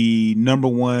the number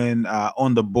 1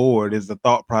 on the board, is the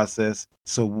thought process.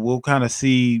 So we'll kind of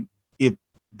see if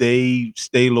they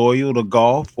stay loyal to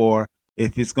Goff or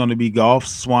if it's going to be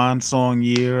Goff's swan song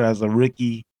year as a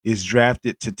rookie is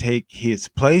drafted to take his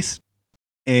place.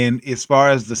 And as far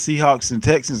as the Seahawks and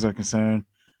Texans are concerned,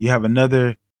 you have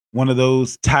another one of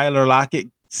those Tyler Lockett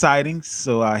sightings.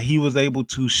 So he was able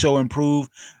to show and prove.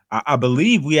 I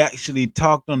believe we actually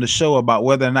talked on the show about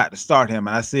whether or not to start him.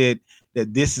 And I said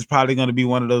that this is probably going to be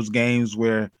one of those games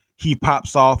where he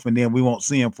pops off and then we won't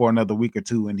see him for another week or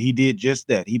two. And he did just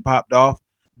that. He popped off.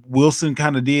 Wilson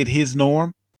kind of did his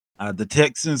norm. The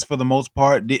Texans, for the most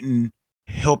part, didn't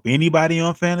help anybody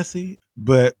on fantasy,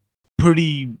 but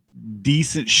pretty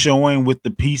decent showing with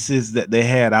the pieces that they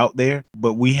had out there.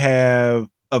 But we have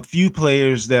a few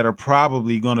players that are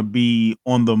probably going to be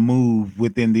on the move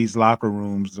within these locker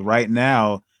rooms. Right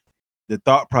now, the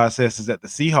thought process is that the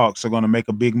Seahawks are going to make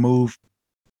a big move.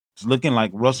 It's looking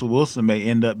like Russell Wilson may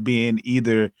end up being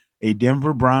either a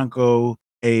Denver Bronco,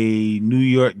 a New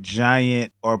York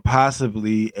Giant, or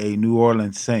possibly a New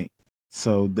Orleans Saint.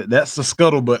 So that's the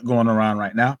scuttlebutt going around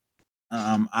right now.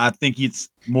 I think it's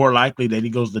more likely that he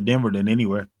goes to Denver than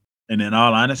anywhere. And in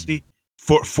all honesty,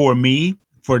 for me,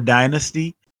 for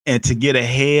Dynasty, and to get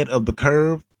ahead of the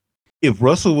curve, if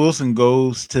Russell Wilson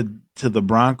goes to the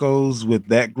Broncos with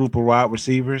that group of wide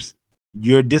receivers,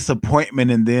 your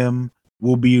disappointment in them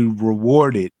will be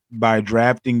rewarded by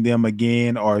drafting them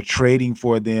again or trading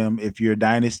for them. If you're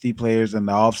Dynasty players in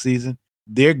the offseason,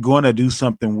 they're going to do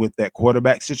something with that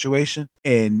quarterback situation.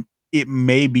 And it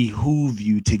may behoove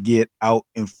you to get out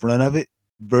in front of it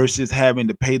versus having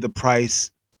to pay the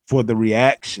price for the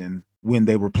reaction when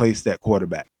they replace that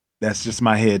quarterback. That's just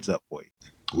my heads up for you.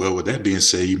 Well, with that being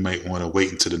said, you might want to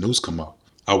wait until the news come out.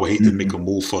 I would hate to make a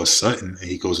move for Sutton and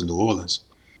he goes to New Orleans.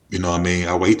 You know what I mean?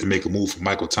 I would hate to make a move for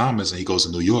Michael Thomas and he goes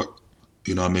to New York.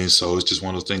 You know what I mean? So it's just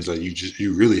one of those things that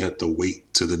you really have to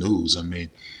wait to the news. I mean,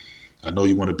 I know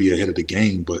you want to be ahead of the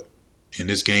game, but in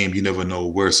this game, you never know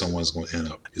where someone's going to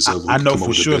end up. I know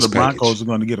for sure the Broncos are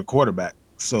going to get a quarterback.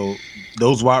 So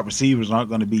those wide receivers aren't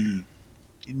going to be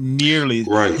nearly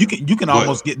right. You can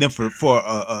almost get them for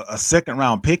a second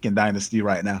round pick in Dynasty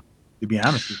right now, to be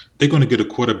honest with you. They're going to get a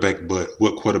quarterback, but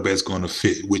what quarterback's going to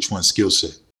fit which one skill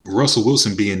set? Russell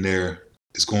Wilson being there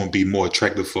is going to be more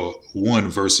attractive for one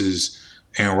versus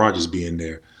Aaron Rodgers being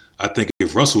there. I think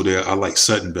if Russell there, I like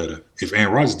Sutton better. If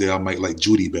Aaron Rodgers there, I might like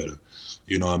Judy better.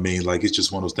 You know what I mean? Like, it's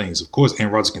just one of those things. Of course,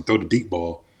 Aaron Rodgers can throw the deep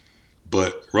ball,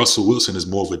 but Russell Wilson is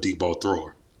more of a deep ball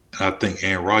thrower. And I think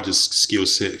Aaron Rodgers' skill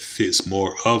set fits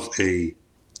more of a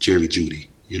Jerry Judy.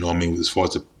 You know what I mean? As far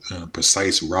as the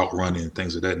precise route running and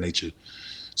things of that nature.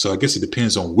 So I guess it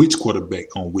depends on which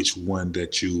quarterback, on which one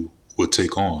that you would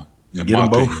take on. In my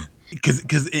opinion.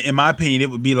 Because in my opinion, it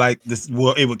would be like this.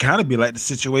 Well, it would kind of be like the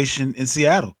situation in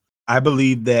Seattle. I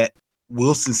believe that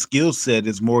Wilson's skill set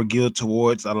is more geared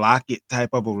towards a Lockett type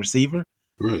of a receiver,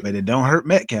 right? But it don't hurt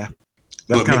Metcalf.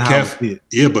 That's kind of how I see it.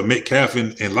 Yeah, but Metcalf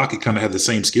and Lockett kind of have the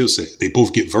same skill set. They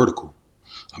both get vertical.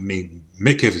 I mean,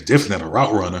 Metcalf is definitely not a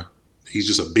route runner. He's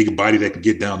just a big body that can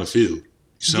get down the field.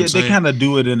 Yeah, they kind of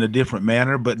do it in a different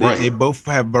manner, but they both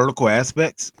have vertical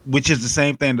aspects, which is the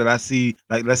same thing that I see,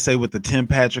 like, let's say with the Tim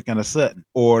Patrick and a Sutton,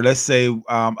 or let's say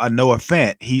a Noah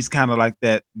Fant. He's kind of like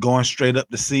that going straight up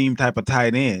the seam type of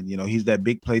tight end. You know, he's that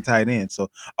big play tight end. So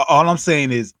all I'm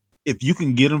saying is, if you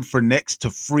can get them for next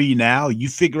to free now, you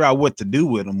figure out what to do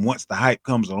with them once the hype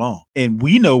comes along. And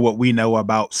we know what we know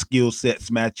about skill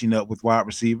sets matching up with wide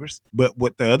receivers. But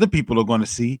what the other people are going to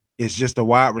see is just a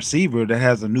wide receiver that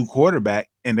has a new quarterback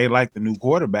and they like the new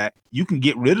quarterback. You can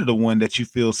get rid of the one that you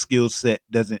feel skill set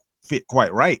doesn't fit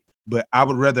quite right. But I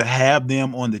would rather have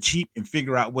them on the cheap and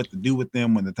figure out what to do with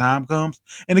them when the time comes.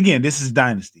 And again, this is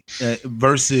dynasty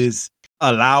versus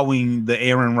allowing the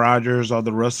Aaron Rodgers or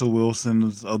the Russell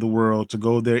Wilsons of the world to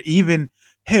go there. Even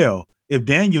hell, if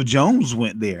Daniel Jones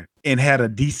went there and had a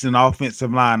decent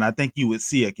offensive line, I think you would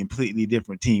see a completely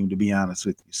different team, to be honest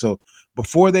with you. So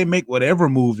before they make whatever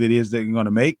move it is they're going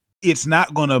to make, it's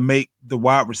not going to make the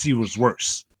wide receivers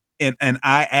worse. And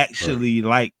I actually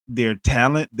like their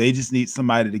talent. They just need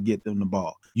somebody to get them the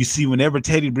ball. You see, whenever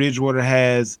Teddy Bridgewater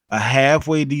has a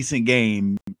halfway decent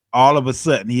game, all of a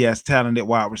sudden he has talented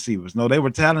wide receivers. No, they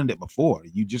were talented before.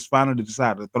 You just finally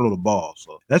decided to throw the ball.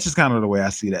 So that's just kind of the way I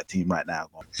see that team right now.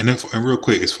 And real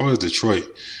quick, as far as Detroit,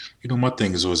 you know, my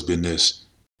thing has always been this.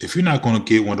 If you're not going to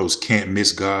get one of those can't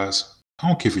miss guys, I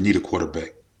don't care if you need a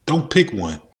quarterback. Don't pick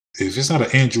one. If it's not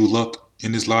an Andrew Luck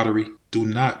in this lottery, do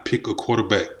not pick a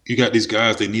quarterback. You got these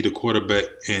guys, they need a quarterback,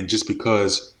 and just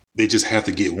because they just have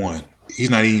to get one. He's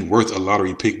not even worth a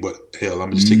lottery pick, but hell,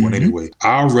 I'm just take one anyway.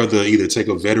 I'd rather either take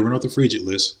a veteran off the free agent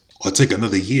list or take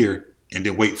another year and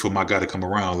then wait for my guy to come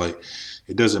around. Like,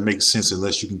 it doesn't make sense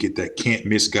unless you can get that can't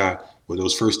miss guy with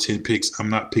those first 10 picks. I'm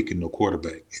not picking no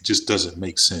quarterback. It just doesn't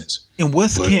make sense. And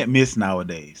what's can't miss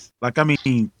nowadays? Like, I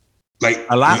mean, like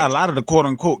a lot of the quote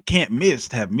unquote can't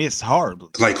miss have missed horribly.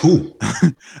 Like who?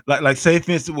 like say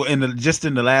for instance, just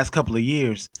in the last couple of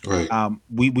years, right?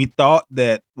 We thought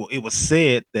that, well, it was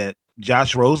said that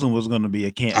Josh Rosen was going to be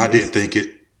a can't miss. I didn't think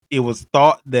it. It was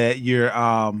thought that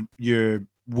your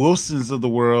Wilsons of the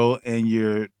world and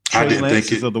your Trey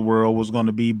Lances of the world was going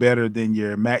to be better than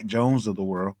your Mac Jones of the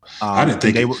world. I didn't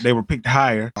think they were picked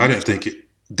higher. I didn't think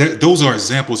it. Those are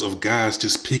examples of guys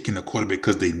just picking a quarterback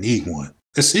because they need one.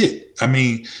 That's it. I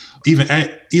mean, even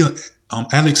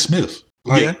Alex Smith.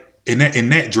 Like in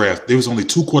that draft, there was only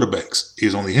 2 quarterbacks. It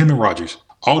was only him and Rodgers.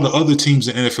 All the other teams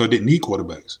in the NFL didn't need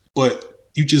quarterbacks, but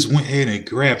you just went ahead and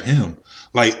grabbed him.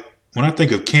 Like, when I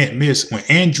think of can't miss, when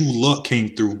Andrew Luck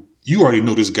came through, you already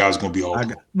know this guy's going to be all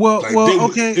pro.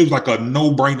 Okay. It was like a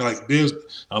no-brainer. Like,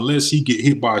 unless he get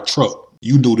hit by a truck,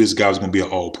 you knew this guy was going to be an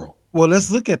all-pro. Well,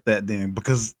 let's look at that then,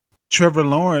 because Trevor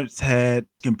Lawrence had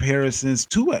comparisons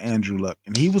to Andrew Luck,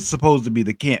 and he was supposed to be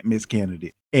the can't miss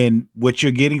candidate. And what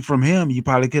you're getting from him, you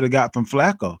probably could have got from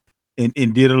Flacco.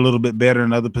 And did a little bit better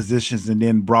in other positions and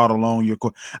then brought along your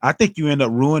I think you end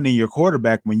up ruining your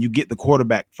quarterback when you get the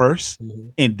quarterback first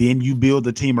and then you build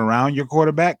the team around your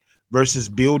quarterback versus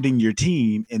building your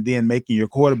team and then making your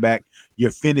quarterback your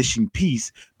finishing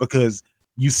piece, because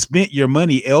you spent your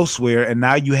money elsewhere, and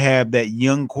now you have that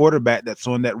young quarterback that's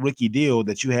on that rookie deal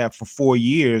that you have for 4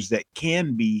 years that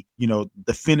can be,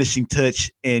 the finishing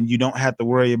touch, and you don't have to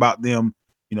worry about them,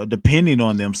 depending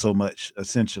on them so much,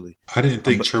 essentially. I didn't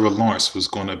think Trevor Lawrence was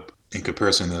going to, in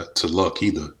comparison to Luck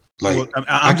either. Like,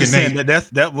 I'm just saying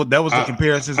that was the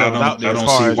comparisons that was out there. I don't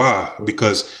see why,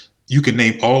 because you can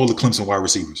name all the Clemson wide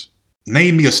receivers.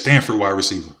 Name me a Stanford wide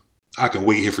receiver. I can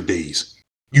wait here for days.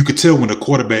 You could tell when a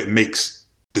quarterback makes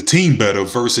the team better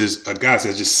versus a guy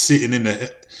that's just sitting in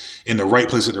the right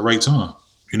place at the right time.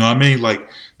 You know what I mean? Like,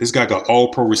 this guy got all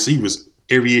pro receivers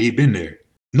every year he's been there.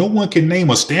 No one can name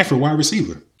a Stanford wide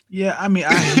receiver. Yeah, I mean,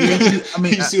 I hear you. I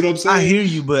mean, you see what I'm saying? I hear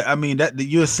you, but I mean that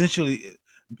you essentially.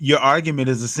 Your argument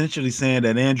is essentially saying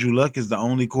that Andrew Luck is the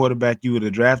only quarterback you would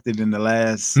have drafted in the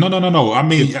last. No. I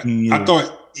mean, I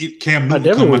thought Cam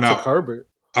Newton coming out. Herbert.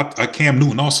 Cam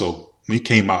Newton also, when he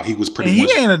came out, he was pretty much.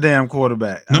 He ain't a damn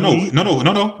quarterback. No. You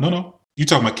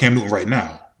talking about Cam Newton right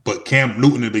now? But Cam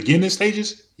Newton in the beginning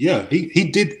stages, yeah, he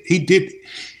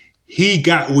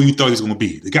got where you thought he was going to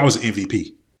be. The guy was an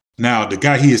MVP. Now, the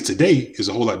guy he is today is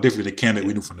a whole lot different than Cam that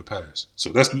we knew from the past. So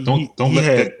that's don't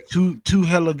let that. Two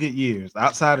hella good years.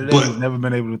 Outside of that, he's never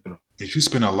been able to throw. If you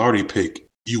spend a lottery pick,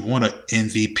 you want an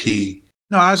MVP.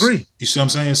 No, I agree. You see what I'm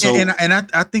saying? So and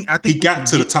I think he got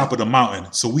to the top of the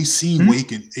mountain. So we seen where he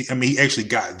can. I mean, he actually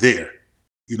got there.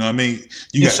 You know what I mean?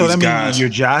 You got these guys. Your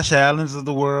Josh Allens of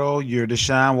the world, your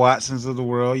Deshaun Watsons of the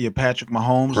world, your Patrick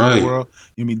Mahomes of the world.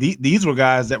 I mean, these were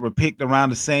guys that were picked around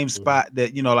the same spot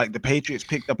that, like the Patriots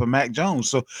picked up a Mac Jones.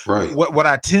 So what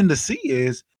I tend to see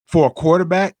is for a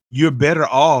quarterback, you're better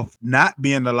off not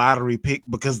being the lottery pick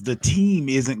because the team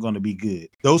isn't going to be good.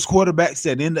 Those quarterbacks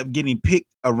that end up getting picked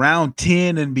around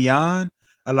 10 and beyond,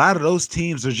 a lot of those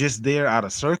teams are just there out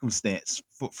of circumstance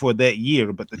for that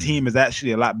year, but the team is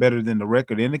actually a lot better than the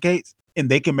record indicates, and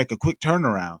they can make a quick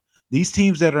turnaround. These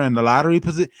teams that are in the lottery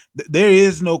position, there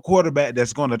is no quarterback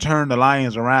that's going to turn the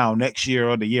Lions around next year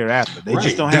or the year after. They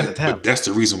just don't have the talent. But that's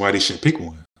the reason why they should pick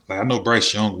one. Like, I know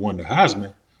Bryce Young won the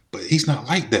Heisman, but he's not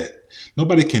like that.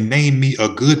 Nobody can name me a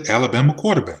good Alabama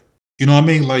quarterback. You know what I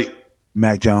mean? Like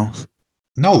Mac Jones.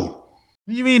 No.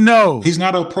 You mean no? He's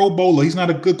not a Pro Bowler. He's not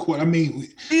a good quarterback. I mean,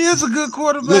 he is a good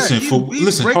quarterback.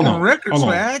 He's breaking records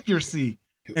for accuracy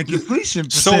and completion.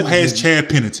 So has Chad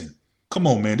Pennington. Come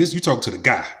on, man. You talk to the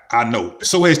guy. I know.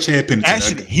 So has Chad Pennington.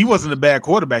 Actually, he wasn't a bad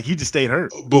quarterback. He just stayed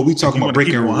hurt. But we talking about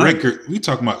breaking record. We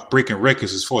talking about breaking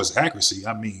records as far as accuracy.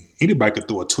 I mean, anybody could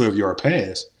throw a 12-yard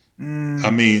pass. I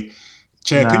mean,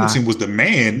 Chad Pennington was the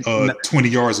man 20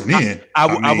 yards and in.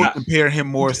 I would compare him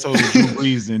more so to Drew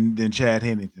Brees than Chad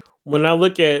Pennington. When I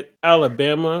look at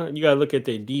Alabama, you got to look at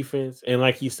their defense. And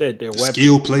like you said, their weapons.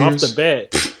 Skill players. Off the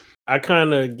bat, I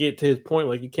kind of get to his point.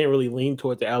 Like, you can't really lean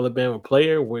toward the Alabama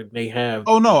player where they have.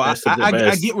 Oh, no, I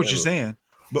get what you're saying.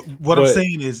 But what I'm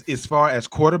saying is, as far as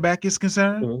quarterback is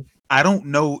concerned, I don't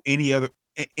know any other.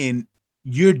 And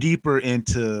you're deeper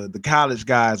into the college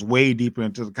guys, way deeper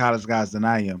into the college guys than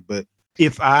I am. But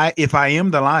if I am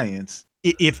the Lions,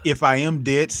 if I am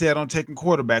dead set on taking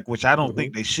quarterback, which I don't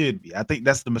think they should be, I think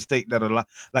that's the mistake that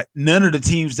none of the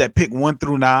teams that pick 1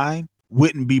 through 9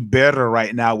 wouldn't be better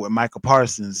right now with Micah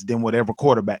Parsons than whatever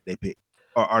quarterback they pick.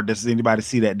 Or does anybody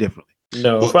see that differently?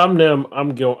 No, if I'm them,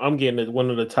 I'm getting one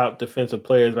of the top defensive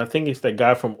players. I think it's that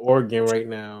guy from Oregon right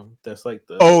now. That's like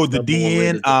the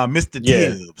DN, Mr.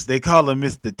 Tibbs. They call him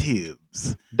Mr.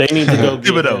 Tibbs. They need to go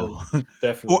get him.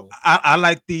 Definitely. Well, I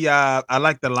like the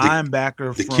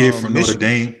linebacker, the kid from Notre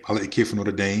Dame. I like the kid from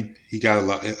Notre Dame. He got a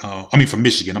lot. From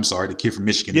Michigan. I'm sorry, the kid from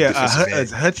Michigan. Yeah,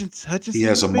 Hutchinson. He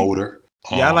has a motor.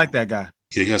 Yeah, I like that guy.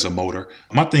 Yeah, he has a motor.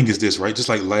 My thing is this, right? Just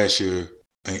like last year.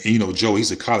 And Joe, he's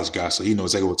a college guy, so he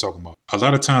knows exactly what we're talking about. A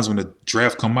lot of times when the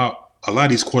draft come out, a lot of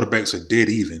these quarterbacks are dead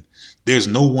even. There's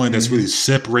no one that's really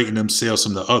separating themselves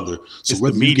from the other. So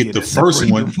whether you get the first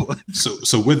one,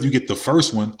 so whether you get the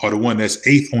first one or the one that's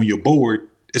 8th on your board,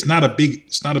 it's not a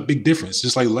big difference.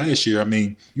 Just like last year, I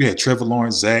mean, you had Trevor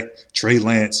Lawrence, Zach, Trey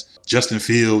Lance, Justin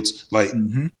Fields,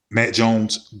 Matt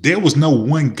Jones. There was no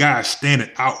one guy standing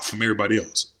out from everybody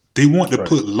else. They want to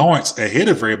put Lawrence ahead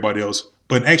of everybody else,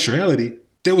 but in actuality,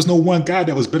 there was no one guy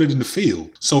that was better than the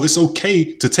field. So it's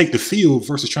okay to take the field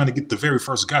versus trying to get the very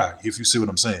first guy, if you see what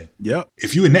I'm saying. Yep.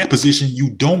 If you're in that position,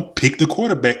 you don't pick the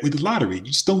quarterback with the lottery. You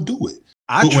just don't do it.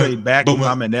 I trade back if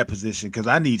I'm in that position because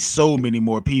I need so many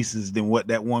more pieces than what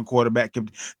that one quarterback can.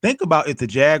 Think about if the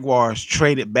Jaguars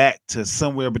traded back to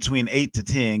somewhere between 8 to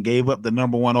 10, gave up the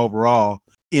number 1 overall,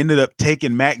 ended up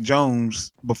taking Mac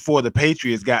Jones before the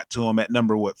Patriots got to him at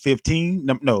number 15?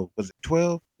 No, was it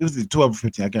 12? It was 12 or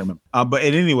 15. I can't remember. But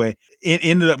anyway, it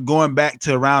ended up going back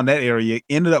to around that area.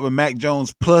 Ended up with Mac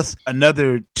Jones plus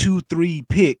another 2-3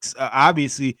 picks.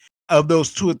 Obviously, of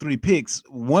those 2 or 3 picks,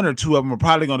 1 or 2 of them are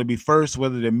probably going to be first,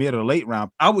 whether they're mid or late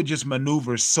round. I would just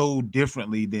maneuver so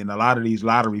differently than a lot of these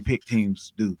lottery pick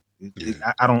teams do.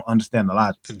 I don't understand the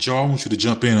logic. Joe, I want you to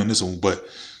jump in on this one, but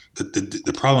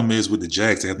the problem is with the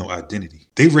Jags, they have no identity.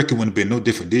 They reckon would have been no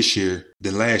different this year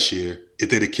than last year if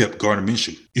they'd have kept Gardner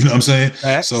Minshew. You know what I'm saying?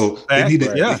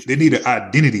 They need an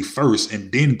identity first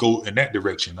and then go in that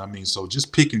direction. I mean, so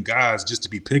just picking guys just to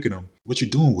be picking them, what you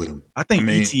doing with them? I think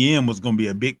ETN was going to be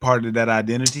a big part of that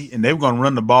identity, and they were going to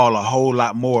run the ball a whole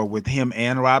lot more with him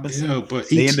and Robinson. Yeah, but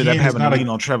they ended up having to lean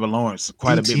on Trevor Lawrence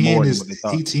quite a bit more than what they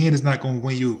thought. ETN is not going to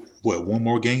win you, one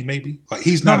more game maybe? Like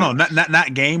he's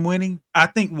not game winning. I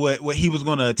think what he was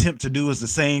going to attempt to do is the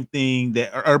same thing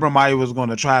that Urban Meyer was going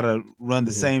to try to run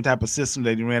the same type of system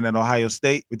that he ran at Ohio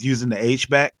State with using the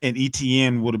H-back, and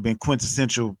ETN would have been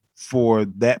quintessential for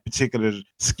that particular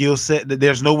skill set.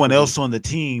 There's no one else on the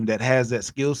team that has that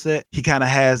skill set. He kind of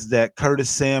has that Curtis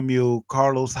Samuel,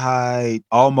 Carlos Hyde,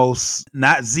 almost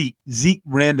not Zeke. Zeke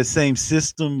ran the same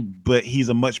system, but he's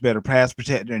a much better pass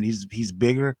protector and he's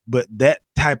bigger. But that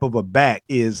type of a back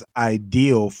is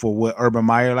ideal for what Urban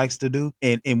Meyer likes to do.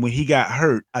 And when he got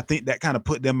hurt, I think that kind of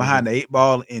put them behind the 8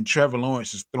 ball, and Trevor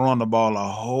Lawrence is throwing the ball a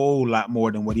whole lot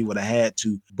more than what he would have had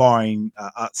to, barring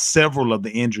several of the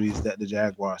injuries that the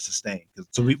Jaguars sustained.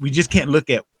 So we just can't look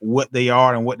at what they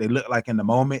are and what they look like in the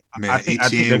moment. Man, I think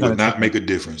they're would not make a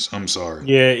difference. I'm sorry.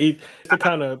 Yeah, to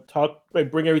kind of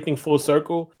bring everything full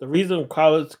circle. The reason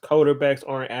college quarterbacks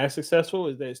aren't as successful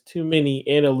is there's too many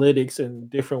analytics and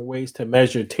different ways to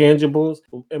measure tangibles,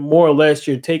 and more or less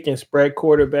you're taking spread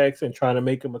quarterbacks and trying to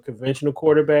make them a conventional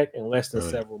quarterback in less than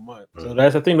several months. So I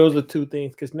think those are 2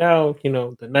 things, because now,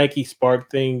 the Nike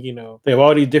Spark thing, they have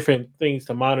all these different things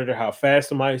to monitor how fast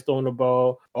somebody's throwing the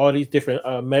ball, all these different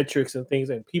metrics and things,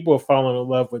 and people are falling in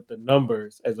love with the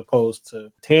numbers as opposed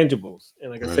to tangibles.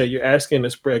 And like I said, you're asking a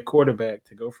spread quarterback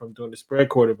to go from doing the spread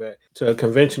quarterback to a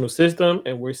conventional system,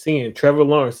 and we're seeing Trevor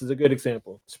Lawrence is a good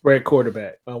example, spread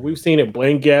quarterback. We've seen it,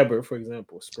 Blaine Gabbert, for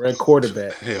example, spread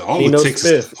quarterback. Hell, all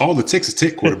the Texas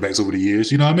Tech quarterbacks over the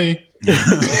years, you know what I mean?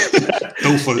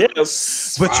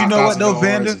 But you know what though,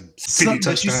 Vander? Something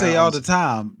that you say all the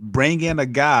time, bring in a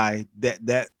guy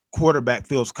that quarterback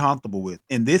feels comfortable with.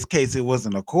 In this case, it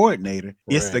wasn't a coordinator.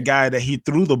 It's the guy that he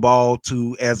threw the ball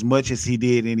to as much as he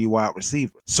did any wide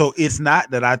receiver. So it's not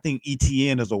that I think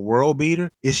ETN is a world beater.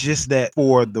 It's just that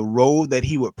for the role that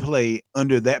he would play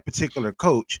under that particular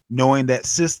coach, knowing that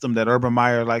system that Urban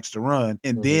Meyer likes to run,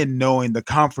 and then knowing the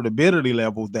comfortability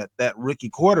level that rookie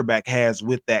quarterback has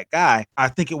with that guy, I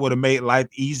think it would have made life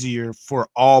easier for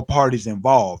all parties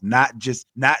involved. Not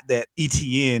that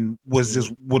ETN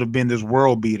would have been this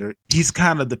world beater. He's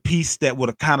kind of the piece that would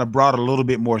have kind of brought a little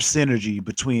bit more synergy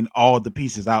between all the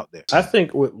pieces out there. I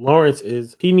think what Lawrence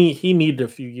is, he needed a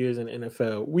few years in the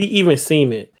NFL. We even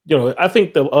seen it. I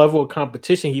think the level of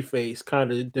competition he faced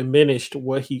kind of diminished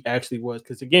what he actually was.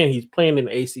 Because again, he's playing in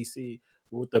the ACC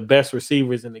with the best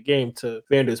receivers in the game. To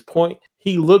Vander's point,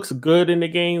 he looks good in the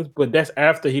games, but that's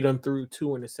after he done threw 2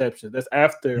 interceptions. That's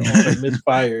after all the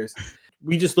misfires.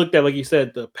 We just looked at, like you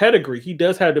said, the pedigree. He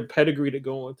does have the pedigree to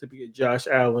go on to be a Josh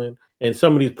Allen and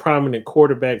some of these prominent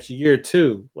quarterbacks year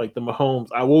 2, like the Mahomes.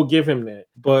 I will give him that.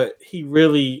 But he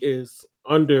really is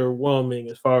underwhelming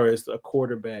as far as a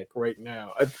quarterback right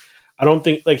now. I don't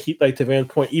think, like to Van's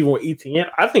point, even with ETN,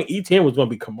 I think ETN was going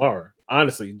to be Kamara.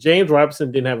 Honestly, James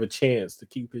Robinson didn't have a chance to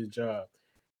keep his job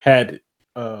had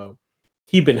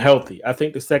he been healthy. I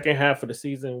think the second half of the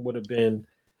season would have been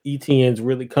ETN's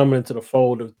really coming into the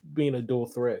fold of being a dual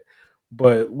threat.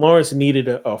 But Lawrence needed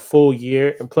a full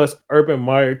year. And plus, Urban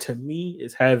Meyer, to me,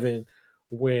 is having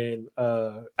when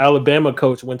Alabama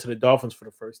coach went to the Dolphins for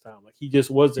the first time. Like, he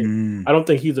just wasn't, I don't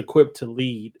think he's equipped to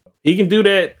lead. He can do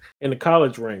that in the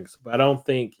college ranks, but I don't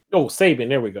think, Saban,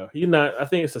 there we go. I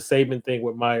think it's a Saban thing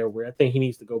with Meyer, where I think he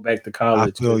needs to go back to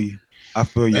college. I feel you.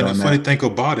 And the funny thing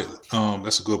about it,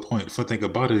 that's a good point. The funny thing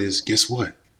about it is, guess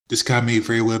what? This guy may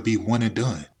very well be one and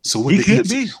done. So what the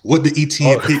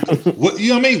ETN pick? What, you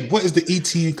know what I mean? What is the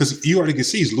ETN? Because you already can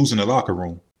see he's losing the locker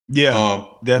room. Yeah.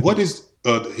 What is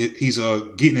he's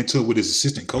getting into it with his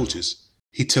assistant coaches?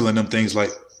 He telling them things like,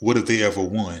 "What if they ever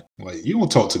won?" Like, you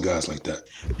don't talk to guys like that.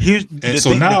 Here's the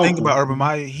thing about Urban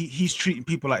Meyer. He's treating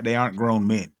people like they aren't grown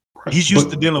men. Right. He's used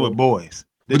to dealing with boys.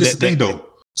 But this thing though.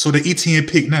 So the ETN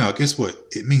pick now, guess what?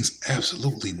 It means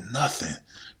absolutely nothing,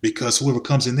 because whoever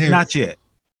comes in there, not yet.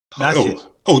 Not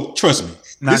yet. Trust me.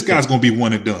 Not This guy's yet. going to be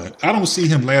one and done. I don't see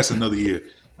him last another year.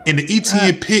 And the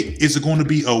ETN pick is going to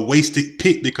be a wasted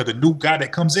pick because the new guy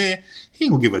that comes in, he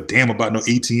ain't going to give a damn about no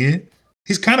ETN.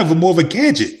 He's kind of more of a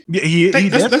gadget. Yeah,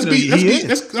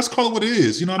 Let's call it what it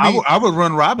is. You know what I mean? I would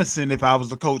run Robinson if I was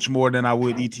the coach more than I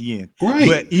would ETN. Right.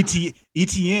 But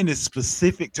ETN is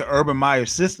specific to Urban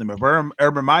Meyer's system. If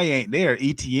Urban Meyer ain't there,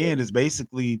 ETN is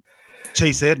basically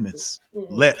Chase Edmonds.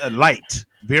 Light,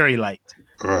 very light.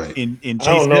 Right. In Chase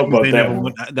I don't know Edmonds, they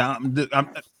about never that.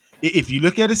 went. If you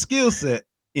look at his skill set,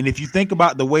 and if you think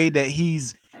about the way that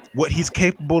what he's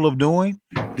capable of doing,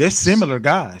 they're similar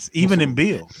guys, even in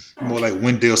build. More like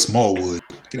Wendell Smallwood.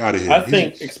 Get out of here. I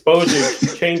think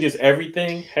exposure changes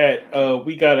everything. Had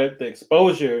we got the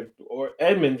exposure, or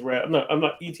Edmonds,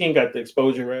 ETN got the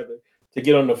exposure rather to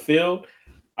get on the field.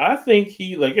 I think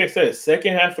he, like I said,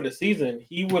 second half of the season,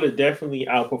 he would have definitely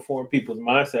outperformed people's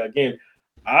mindset. Again,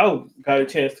 I got a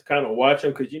chance to kind of watch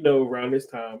him because around this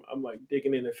time I'm like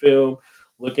digging in the film,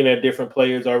 looking at different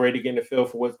players already, getting a feel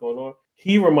for what's going on.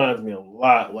 He reminds me a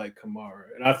lot like Kamara.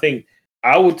 And I think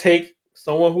I would take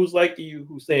someone who's like you,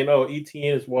 who's saying, oh,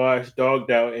 ETN is washed,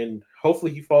 dogged out, and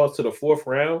hopefully he falls to the 4th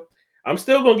round. I'm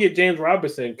still going to get James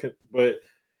Robinson, but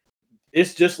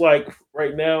it's just like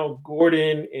right now,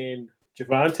 Gordon and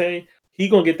Javonte, he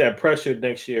going to get that pressure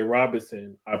next year,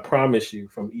 Robinson, I promise you,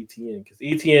 from ETN. Because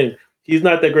ETN, he's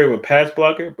not that great of a pass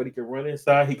blocker, but he can run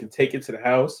inside. He can take it to the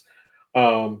house.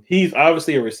 He's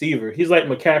obviously a receiver. He's like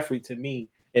McCaffrey to me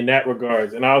in that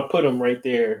regards, and I'll put him right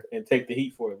there and take the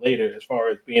heat for it later as far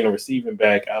as being a receiving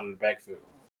back out of the backfield.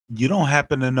 You don't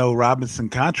happen to know Robinson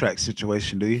contract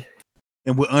situation, do you?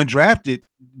 And with undrafted,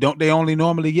 don't they only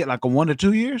normally get like a 1 or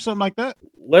 2 year, something like that?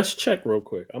 Let's check real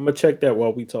quick. I'm gonna check that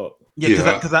while we talk.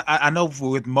 Yeah, because I know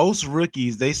with most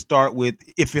rookies, they start with,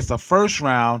 if it's a first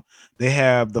round, they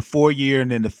have the 4 year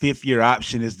and then the 5th year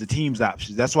option is the team's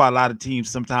option. That's why a lot of teams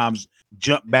sometimes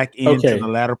jump back into the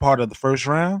latter part of the first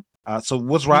round. So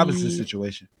what's Robinson's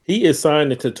situation? He is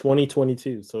signed into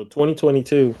 2022. So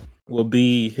 2022 will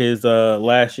be his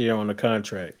last year on the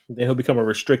contract. Then he'll become a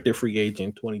restricted free agent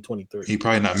in 2023. He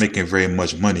probably not making very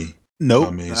much money. Nope,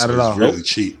 I mean, not so at all. It's really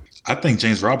cheap. I think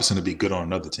James Robinson would be good on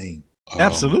another team.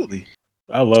 Absolutely.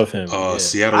 I love him.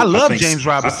 Seattle. I love James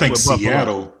Robinson. I think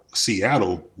with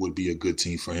Seattle would be a good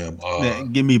team for him.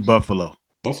 Give me Buffalo.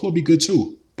 Buffalo would be good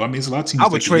too. But I mean, there's a lot of teams. I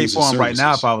would trade for him right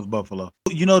now if I was Buffalo.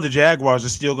 The Jaguars are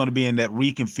still going to be in that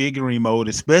reconfiguring mode,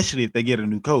 especially if they get a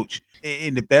new coach.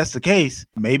 And if that's the case,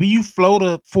 maybe you float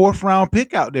a 4th round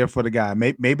pick out there for the guy.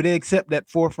 Maybe they accept that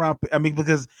 4th round.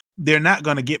 Because they're not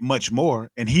going to get much more,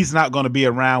 and he's not going to be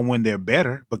around when they're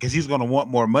better because he's going to want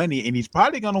more money, and he's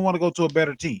probably going to want to go to a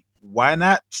better team. Why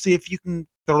not see if you can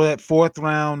throw that 4th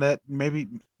round, that maybe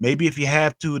if you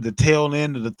have to, the tail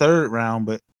end of the 3rd round,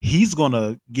 but he's going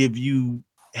to give you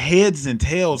heads and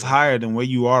tails higher than where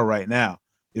you are right now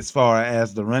as far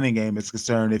as the running game is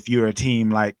concerned if you're a team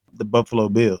like the Buffalo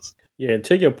Bills. Yeah, and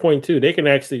to your point too, they can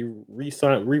actually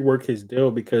rework his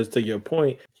deal because, to your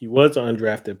point, he was an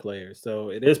undrafted player. So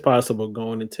it is possible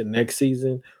going into next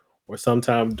season or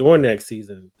sometime during next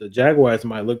season, the Jaguars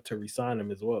might look to re-sign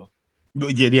him as well.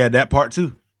 Yeah, that part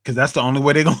too, because that's the only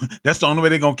way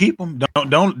they're gonna keep him.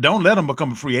 Don't let him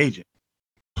become a free agent.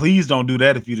 Please don't do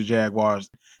that if you're the Jaguars.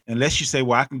 Unless you say,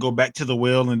 well, I can go back to the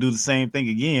well and do the same thing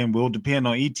again. We'll depend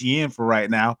on ETN for right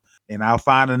now, and I'll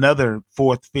find another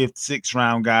 4th, 5th, 6th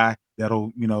round guy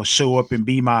that'll show up and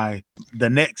be the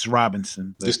next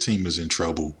Robinson. This team is in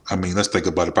trouble. I mean, let's think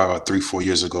about it. About 3-4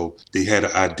 years ago, they had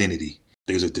an identity.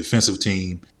 They was a defensive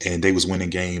team, and they was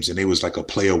winning games, and they was like a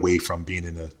play away from being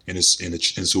in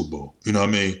Super Bowl. You know what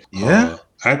I mean? Yeah.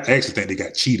 I actually think they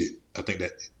got cheated. I think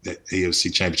that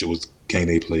AFC Championship was the game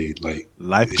they played. Like,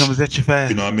 life comes at you fast.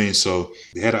 You know what I mean? So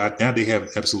now they have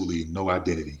absolutely no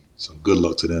identity. So good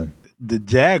luck to them. The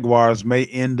Jaguars may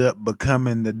end up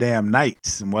becoming the damn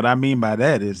Knights, and what I mean by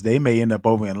that is they may end up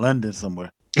over in London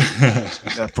somewhere.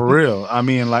 For real. I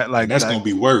mean, like that's gonna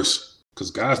be worse because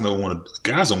guys don't want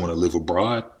to live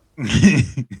abroad. You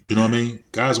know what I mean?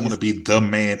 Guys want to be the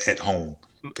man at home.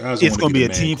 It's going to be a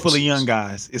team full of young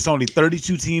guys. It's only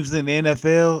 32 teams in the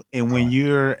NFL, and when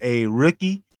you're a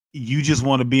rookie, you just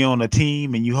want to be on a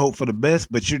team and you hope for the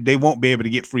best, but they won't be able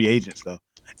to get free agents though.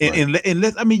 And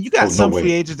you got some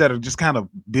free agents that are just kind of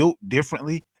built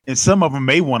differently, and some of them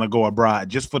may want to go abroad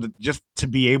just to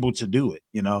be able to do it.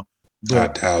 But I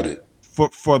doubt it. For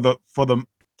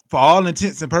all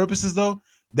intents and purposes though,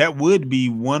 that would be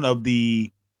one of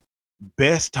the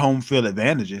best home field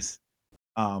advantages.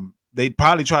 They'd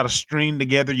probably try to string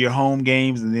together your home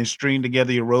games and then string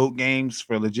together your road games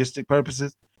for logistic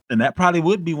purposes. And that probably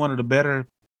would be one of the better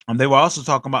They were also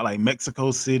talking about like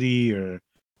Mexico City or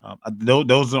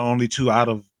those are only two out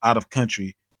of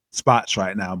country spots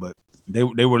right now, but they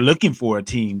were looking for a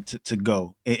team to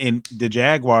go. And the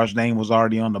Jaguars' name was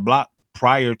already on the block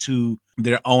prior to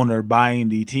their owner buying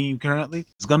the team currently.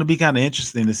 It's going to be kind of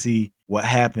interesting to see what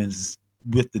happens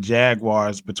with the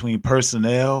Jaguars between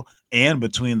personnel and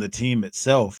between the team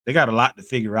itself. They got a lot to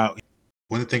figure out.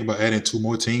 When you think about adding 2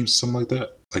 more teams, something like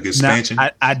that, like expansion.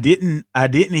 Now, I didn't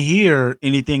hear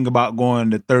anything about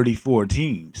going to 34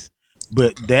 teams,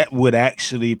 but that would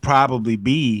actually probably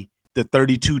be the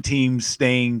 32 teams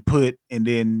staying put and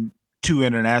then 2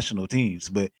 international teams.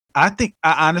 But I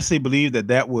honestly believe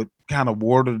that would kind of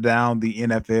water down the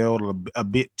NFL a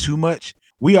bit too much.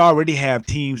 We already have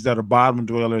teams that are bottom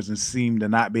dwellers and seem to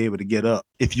not be able to get up.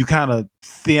 If you kind of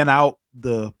thin out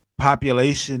the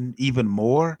population even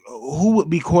more, who would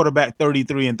be quarterback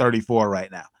 33 and 34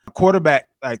 right now? Quarterback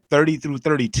like 30 through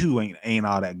 32 ain't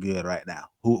all that good right now.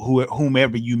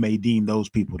 Whomever you may deem those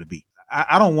people to be.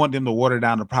 I don't want them to water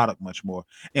down the product much more.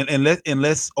 And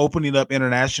unless opening up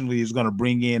internationally is going to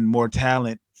bring in more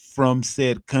talent from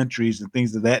said countries and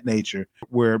things of that nature,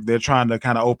 where they're trying to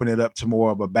kind of open it up to more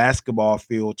of a basketball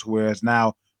field, to whereas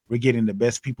now we're getting the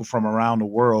best people from around the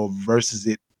world versus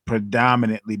it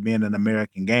predominantly being an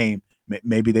American game.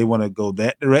 Maybe they want to go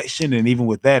that direction, and even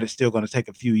with that, it's still going to take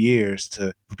a few years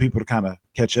for people to kind of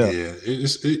catch up. Yeah,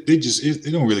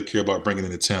 they don't really care about bringing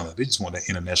in the talent. They just want that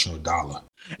international dollar.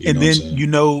 And then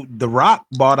The Rock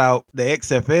bought out the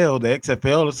XFL. The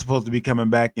XFL is supposed to be coming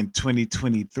back in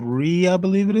 2023, I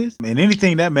believe it is. And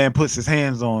anything that man puts his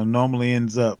hands on normally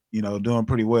ends up, doing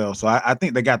pretty well. So I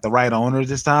think they got the right owners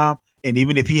this time. And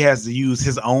even if he has to use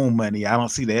his own money, I don't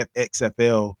see the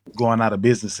XFL going out of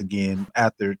business again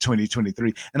after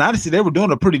 2023. And honestly, they were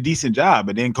doing a pretty decent job,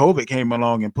 but then COVID came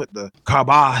along and put the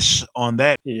kibosh on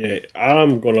that. Yeah,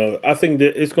 I think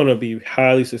that it's gonna be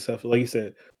highly successful. Like you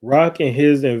said, Rock and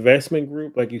his investment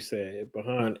group, like you said,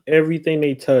 behind everything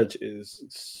they touch is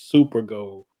super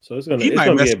gold. So he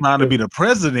might mess around to be the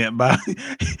president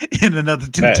in another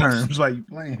 2 terms. Like you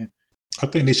playing. I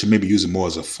think they should maybe use it more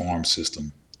as a farm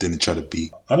system than to try to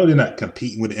beat. I know they're not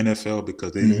competing with the NFL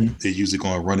because they're usually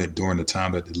going to run it during the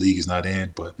time that the league is not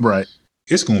in, but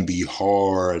it's going to be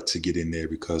hard to get in there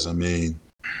because,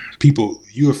 people,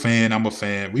 you're a fan, I'm a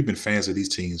fan. We've been fans of these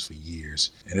teams for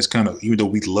years. And it's kind of, even though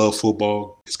we love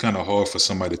football, it's kind of hard for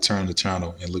somebody to turn the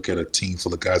channel and look at a team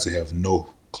full of guys that have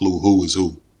no clue who is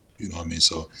who. You know what I mean?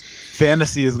 So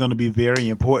fantasy is going to be very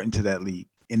important to that league,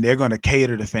 and they're going to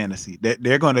cater to fantasy.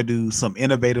 They're going to do some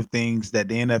innovative things that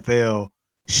the NFL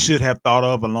should have thought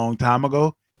of a long time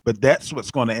ago, but that's what's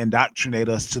going to indoctrinate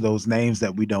us to those names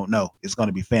that we don't know. It's going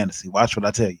to be fantasy. Watch what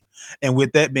I tell you. And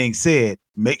with that being said,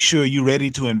 make sure you're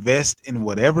ready to invest in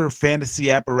whatever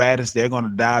fantasy apparatus they're going to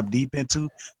dive deep into,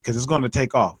 because it's going to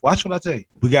take off. Watch what I tell you.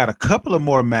 We got a couple of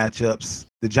more matchups.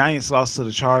 The Giants lost to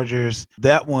the Chargers.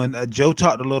 That one, Joe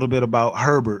talked a little bit about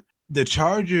Herbert. The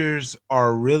Chargers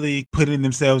are really putting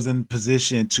themselves in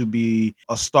position to be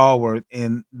a stalwart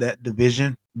in that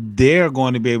division. They're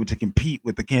going to be able to compete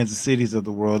with the Kansas Cities of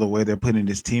the world the way they're putting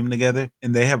this team together.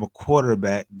 And they have a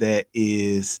quarterback that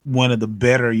is one of the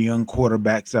better young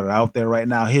quarterbacks that are out there right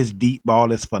now. His deep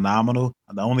ball is phenomenal.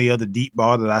 The only other deep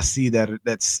ball that I see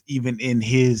that's even in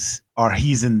he's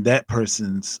in that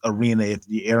person's arena is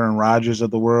the Aaron Rodgers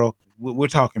of the world. We're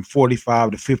talking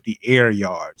 45 to 50 air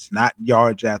yards, not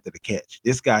yards after the catch.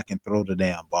 This guy can throw the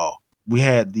damn ball. We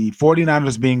had the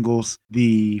 49ers Bengals.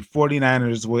 The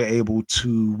 49ers were able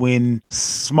to win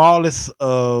smallest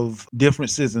of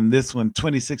differences in this one,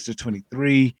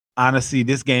 26-23. Honestly,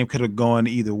 this game could have gone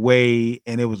either way,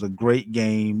 and it was a great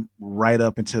game right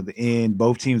up until the end.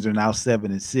 Both teams are now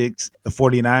 7-6. The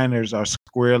 49ers are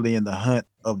squarely in the hunt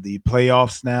of the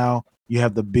playoffs now. You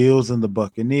have the Bills and the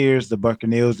Buccaneers. The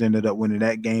Buccaneers ended up winning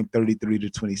that game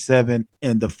 33-27.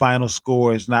 And the final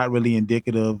score is not really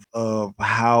indicative of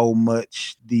how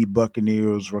much the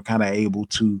Buccaneers were kind of able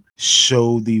to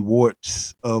show the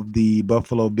warts of the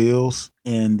Buffalo Bills.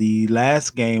 And the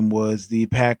last game was the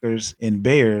Packers and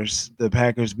Bears. The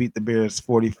Packers beat the Bears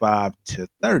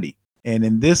 45-30. And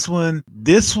in this one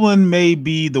may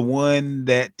be the one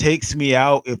that takes me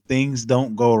out if things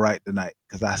don't go right tonight.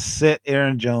 Because I set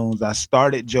Aaron Jones, I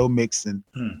started Joe Mixon,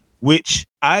 which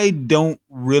I don't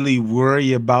really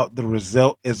worry about the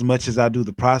result as much as I do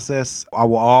the process. I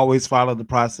will always follow the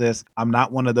process. I'm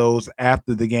not one of those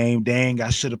after the game, dang, I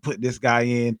should have put this guy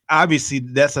in. Obviously,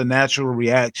 that's a natural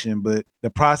reaction, but the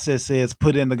process says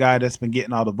put in the guy that's been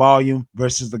getting all the volume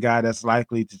versus the guy that's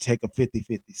likely to take a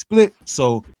 50-50 split.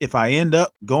 So if I end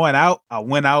up going out, I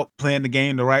went out playing the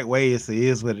game the right way. It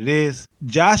is what it is.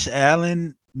 Josh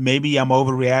Allen maybe I'm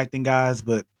overreacting, guys,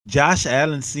 but Josh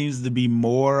Allen seems to be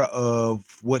more of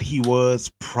what he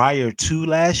was prior to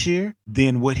last year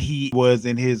than what he was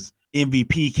in his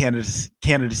MVP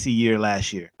candidacy year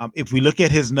last year. If we look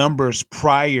at his numbers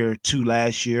prior to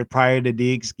last year, prior to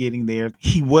Diggs getting there,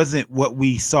 he wasn't what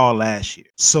we saw last year.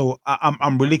 So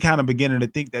I'm really kind of beginning to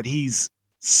think that he's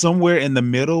somewhere in the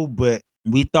middle, but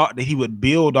we thought that he would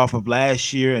build off of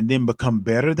last year and then become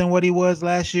better than what he was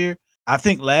last year. I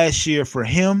think last year for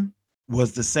him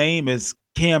was the same as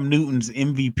Cam Newton's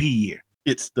MVP year.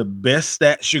 It's the best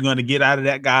stats you're going to get out of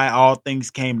that guy. All things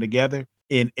came together,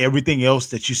 and everything else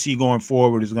that you see going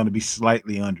forward is going to be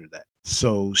slightly under that.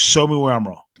 So show me where I'm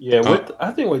wrong. Yeah,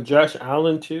 I think with Josh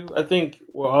Allen too, I think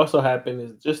what also happened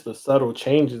is just the subtle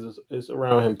changes is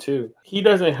around him too. He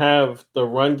doesn't have the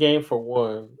run game for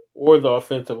one, or the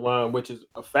offensive line, which is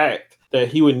a fact that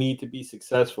he would need to be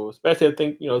successful. Especially, I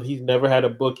think, he's never had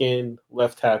a bookend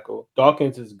left tackle.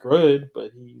 Dawkins is good,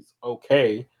 but he's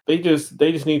okay. They just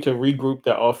need to regroup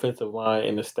that offensive line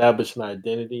and establish an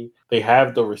identity. They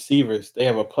have the receivers. They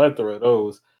have a plethora of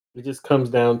those. It just comes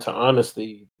down to,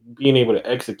 honestly, being able to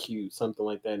execute something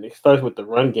like that. And it starts with the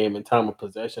run game and time of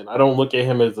possession. I don't look at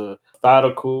him as a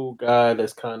methodical guy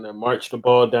that's kind of march the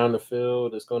ball down the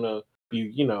field. That's going to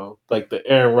be, like the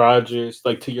Aaron Rodgers,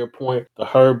 like to your point, the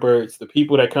Herberts, the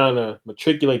people that kind of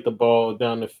matriculate the ball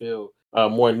down the field,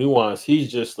 more nuanced. He's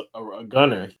just a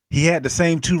gunner. He had the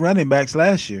same two running backs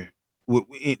last year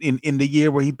in the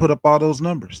year where he put up all those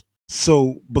numbers.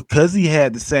 So because he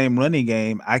had the same running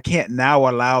game, I can't now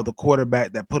allow the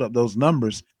quarterback that put up those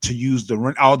numbers to use the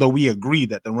run, although we agree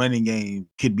that the running game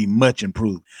could be much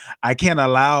improved. I can't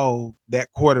allow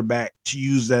that quarterback to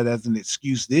use that as an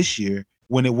excuse this year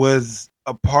when it was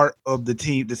a part of the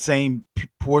team, the same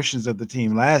portions of the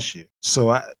team last year.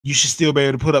 So you should still be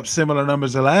able to put up similar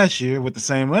numbers to last year with the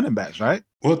same running backs, right?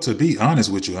 Well, to be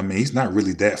honest with you, I mean, he's not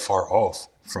really that far off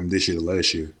from this year to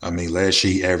last year. I mean, last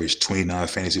year he averaged 29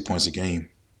 fantasy points a game.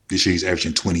 This year he's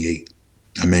averaging 28.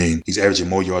 I mean, he's averaging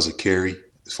more yards a carry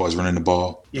as far as running the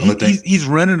ball. Yeah, he's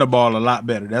running the ball a lot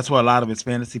better. That's where a lot of his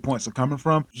fantasy points are coming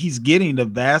from. He's getting the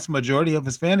vast majority of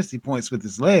his fantasy points with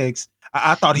his legs.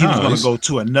 I thought he was going to go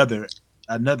to another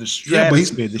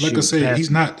stratosphere this year. Like I said, he's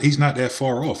not that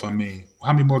far off. I mean,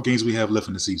 how many more games we have left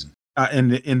in the season?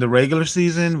 In the regular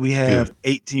season, we have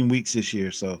 18 weeks this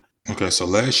year. So okay, so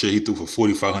last year he threw for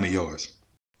 4,500 yards.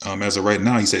 As of right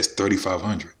now, he's at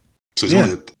 3,500. So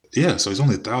he's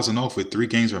only 1,000 off with 3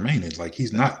 games remaining. Like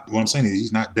he's not. What I'm saying is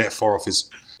he's not that far off his,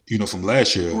 from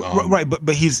last year. Right,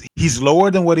 but he's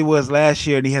lower than what he was last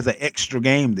year, and he has an extra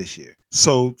game this year.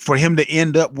 So for him to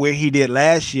end up where he did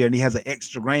last year, and he has an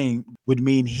extra game, would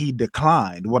mean he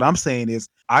declined. What I'm saying is,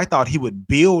 I thought he would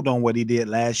build on what he did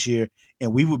last year,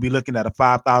 and we would be looking at a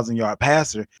 5,000-yard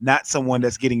passer, not someone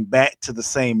that's getting back to the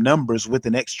same numbers with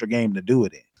an extra game to do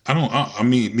it in.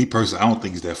 Me personally, I don't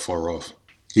think he's that far off.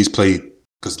 He's played,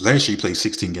 because last year he played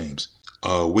 16 games.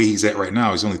 Where he's at right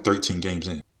now, he's only 13 games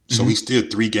in. So he's still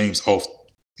 3 games off,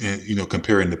 and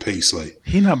comparing the pace. Like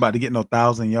he's not about to get no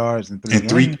 1,000 yards in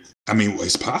 3 games. I mean,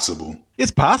 it's possible.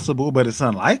 It's possible, but it's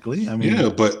unlikely. I mean, yeah,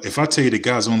 but if I tell you the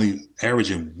guy's only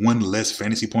averaging 1 less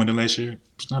fantasy point than last year,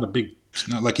 it's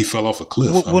not like he fell off a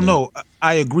cliff. No,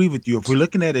 I agree with you. If we're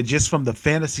looking at it just from the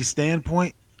fantasy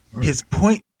standpoint, right,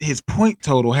 his point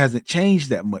total hasn't changed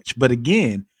that much. But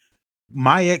again,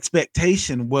 my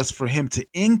expectation was for him to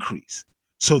increase.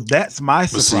 So that's my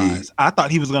surprise. See, I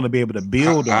thought he was going to be able to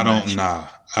build on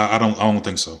that. I don't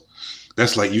think so.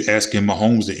 That's like you asking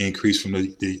Mahomes to increase from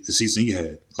the season he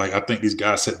had. Like, I think these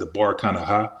guys set the bar kind of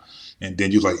high, and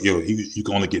then you're like, you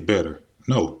can only get better.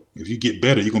 No, if you get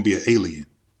better, you're going to be an alien.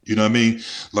 You know what I mean?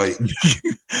 Like,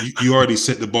 you already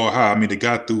set the bar high. I mean, the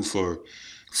guy threw for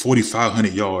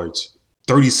 4,500 yards,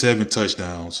 37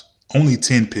 touchdowns, only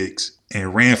 10 picks,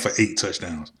 and ran for 8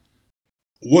 touchdowns.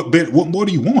 What more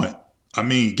do you want? I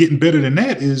mean, getting better than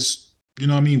that is,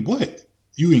 what?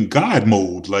 You in God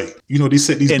mode. Like, they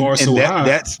set these bars so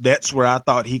high. That's where I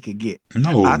thought he could get.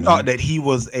 I thought that he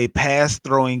was a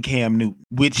pass-throwing Cam Newton,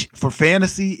 which for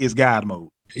fantasy is God mode.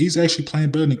 He's actually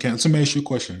playing better than Cam. So let me ask you a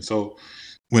question. So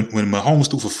when Mahomes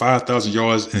threw for 5,000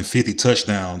 yards and 50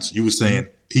 touchdowns, you were saying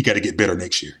he got to get better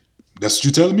next year. That's what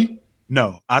you're telling me?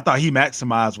 No, I thought he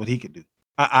maximized what he could do.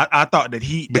 I thought that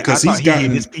he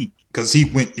hit his peak. Because he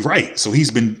went right. So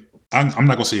he's been, I'm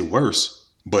not going to say worse,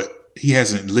 but he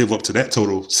hasn't lived up to that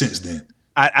total since then.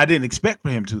 I didn't expect for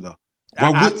him to, though.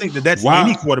 I think that's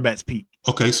any quarterback's peak.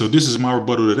 Okay, so this is my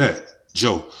rebuttal to that.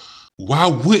 Joe, why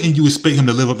wouldn't you expect him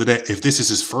to live up to that if this is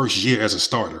his first year as a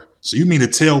starter? So you mean to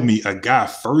tell me a guy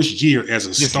first year as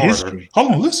a starter?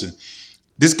 Hold on, listen.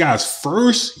 This guy's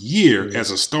first year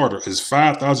as a starter is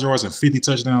 5,000 yards and 50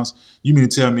 touchdowns. You mean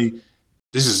to tell me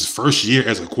this is his first year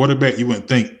as a quarterback? You wouldn't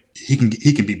think he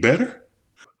can be better?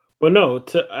 Well, no.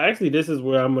 Actually, this is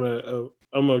where I'm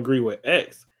gonna agree with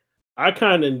X.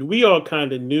 We all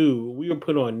kind of knew, we were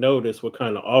put on notice what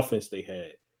kind of offense they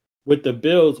had. With the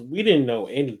Bills, we didn't know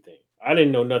anything. I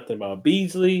didn't know nothing about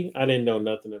Beasley. I didn't know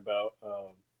nothing about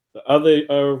the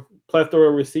other plethora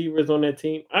of receivers on that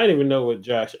team. I didn't even know what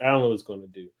Josh Allen was going to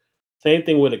do. Same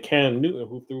thing with a Cam Newton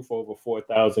who threw for over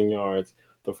 4,000 yards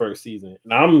the first season.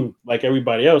 And I'm like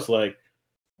everybody else, like,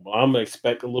 well, I'm going to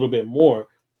expect a little bit more.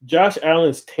 Josh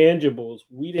Allen's tangibles,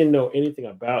 we didn't know anything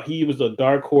about. He was a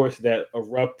dark horse that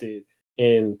erupted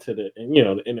into the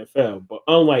NFL. But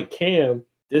unlike Cam,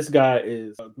 this guy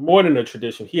is more than a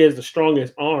tradition. He has the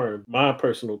strongest arm, my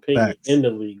personal opinion, in the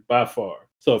league by far.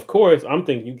 So, of course, I'm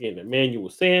thinking you're getting Emmanuel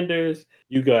Sanders.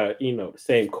 You got, the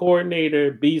same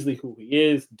coordinator, Beasley, who he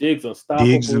is, Diggs unstoppable.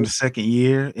 Diggs in the second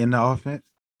year in the offense.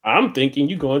 I'm thinking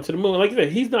you going to the moon. Like you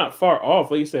said, he's not far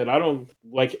off. Like you said, I don't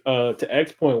to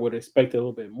X point would expect a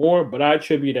little bit more, but I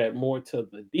attribute that more to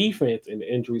the defense and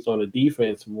the injuries on the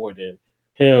defense more than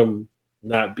him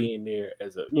not being there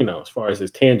as as far as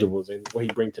his tangibles and what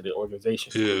he brings to the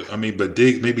organization. Yeah, I mean, but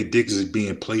Diggs is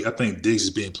being played. I think Diggs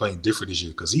is being played different this year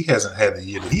because he hasn't had the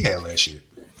year that he had last year.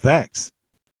 Facts.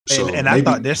 So and I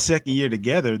thought their second year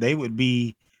together, they would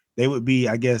be,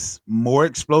 I guess, more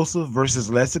explosive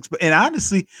versus less explosive. And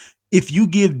honestly, if you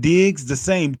give Diggs the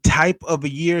same type of a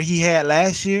year he had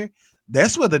last year,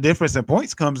 that's where the difference in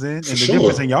points comes in and the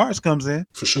difference in yards comes in.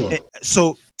 For sure. And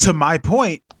so to my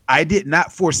point, I did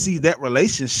not foresee that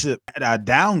relationship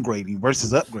downgrading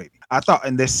versus upgrading. I thought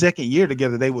in their second year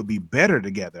together, they would be better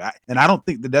together. And I don't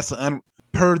think that that's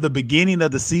per the beginning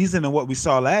of the season and what we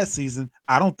saw last season.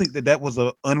 I don't think that was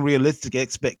an unrealistic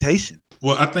expectation.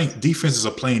 Well, I think defenses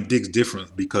are playing Diggs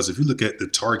different because if you look at the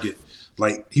target,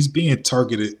 like he's being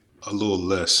targeted a little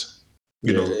less.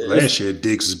 Last year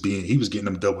Diggs he was getting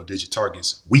them double-digit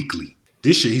targets weekly.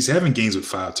 This year he's having games with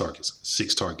 5 targets,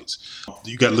 6 targets.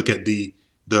 You got to look at the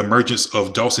emergence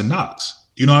of Dawson Knox.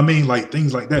 You know what I mean? Like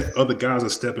things like that. Other guys are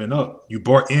stepping up. You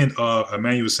brought in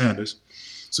Emmanuel Sanders,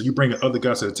 so you bring other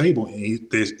guys to the table, and he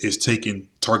is taking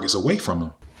targets away from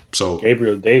him. So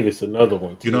Gabriel Davis, another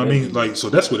one. You know what I mean? Like, so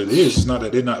that's what it is. It's not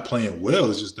that they're not playing well.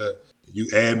 It's just that you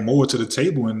add more to the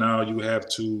table, and now you have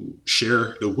to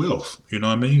share the wealth. You know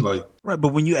what I mean? Like, right. But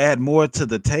when you add more to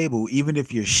the table, even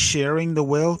if you're sharing the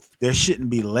wealth, there shouldn't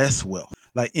be less wealth.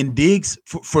 Like in Diggs,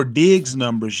 for Diggs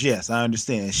numbers, yes, I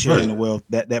understand sharing the wealth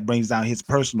that brings down his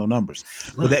personal numbers,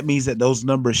 but that means that those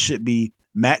numbers should be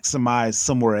maximized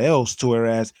somewhere else, to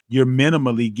whereas you're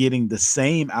minimally getting the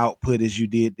same output as you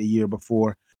did the year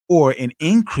before, or an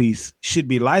increase should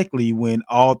be likely when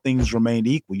all things remained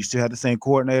equal. You still have the same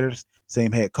coordinators,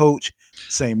 same head coach,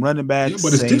 same running backs. Yeah,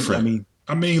 but it's different.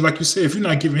 I mean, like you said, if you're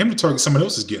not giving him the target, somebody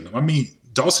else is getting them. I mean,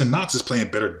 Dawson Knox is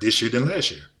playing better this year than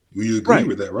last year. You agree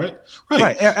with that, right?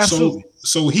 Right. Absolutely.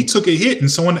 So he took a hit,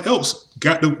 and someone else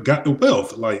got the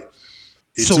wealth. Like,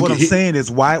 so what I'm saying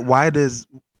is, why does,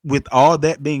 with all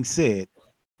that being said,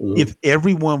 if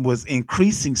everyone was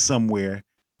increasing somewhere,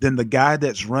 then the guy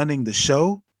that's running the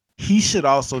show, he should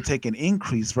also take an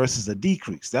increase versus a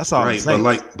decrease. That's all I'm saying.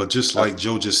 But just like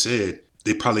Joe just said,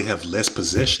 they probably have less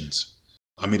possessions.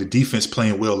 I mean, the defense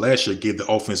playing well last year gave the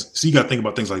offense. So you got to think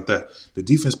about things like that. The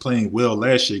defense playing well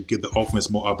last year gave the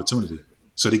offense more opportunity.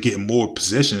 So they're getting more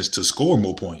possessions to score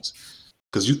more points.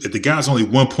 Because if the guy's only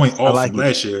 1 point off from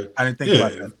last year. I didn't think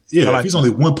about that. Yeah, if he's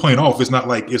only 1 point off, it's not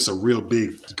like it's a real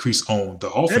big decrease on the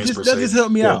offense per se. That just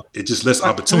helped me out. It just less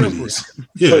opportunities.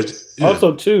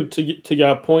 Also, too, to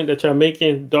your point that y'all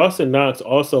making, Dawson Knox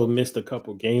also missed a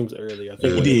couple games early. I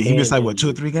think he missed like 2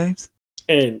 or 3 games.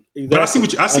 And but I see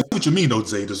what you mean though,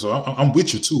 Zayda. So I'm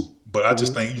with you too. But I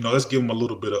just think let's give him a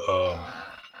little bit of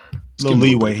little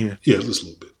leeway here. Yeah, just a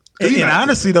little bit. And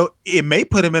honestly though, it may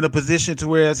put him in a position to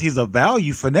whereas he's a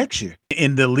value for next year.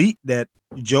 In the leap that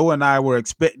Joe and I were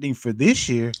expecting for this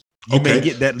year, you may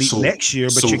get that leap next year,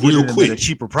 but you're getting it at a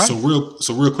cheaper price. So real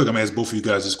quick, I'm gonna ask both of you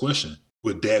guys this question.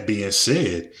 With that being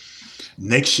said,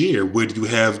 next year, where do you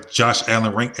have Josh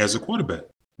Allen ranked as a quarterback?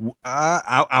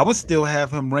 I would still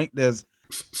have him ranked as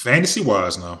fantasy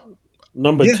wise now.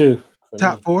 Number 2.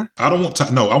 Top 4. I don't want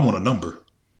I want a number.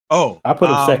 Oh, I put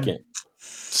him second.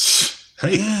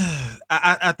 Hey,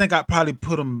 I think I probably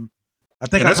put him. I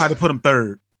probably put him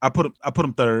third. I put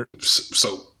him third.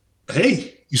 So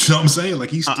hey, you know what I'm saying? Like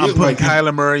he's still I'm putting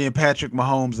Kyler Murray and Patrick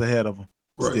Mahomes ahead of him.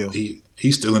 Right. Still.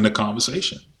 He's still in the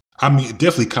conversation. I mean,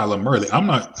 definitely Kyler Murray. I'm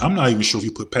not even sure if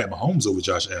you put Pat Mahomes over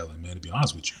Josh Allen, man, to be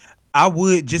honest with you. I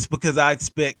would, just because I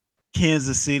expect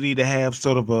Kansas City to have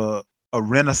sort of a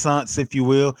renaissance, if you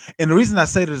will. And the reason I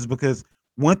say that is because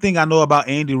one thing I know about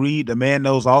Andy Reid, the man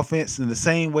knows offense in the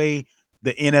same way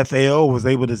the NFL was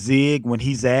able to zig when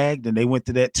he zagged and they went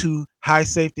to that 2 high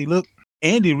safety look.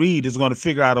 Andy Reid is going to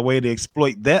figure out a way to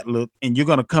exploit that look, and you're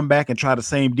going to come back and try the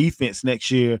same defense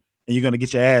next year, and you're going to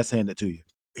get your ass handed to you.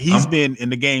 He's been in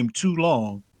the game too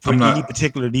long for any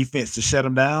particular defense to shut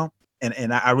him down,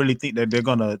 and I really think that they're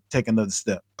going to take another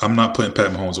step. I'm not putting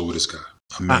Pat Mahomes over this guy.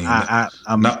 I mean,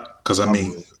 I'm not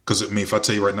because if I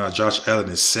tell you right now, Josh Allen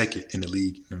is second in the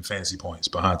league in fantasy points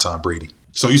behind Tom Brady.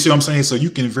 So you see what I'm saying? So you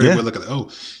can very well look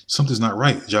at something's not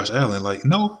right. Josh Allen, like,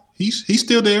 no, he's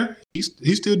still there.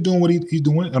 He's still doing what he's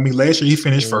doing. I mean, last year he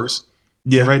finished first.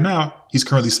 Yeah. Right now he's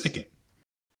currently second.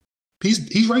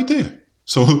 He's right there.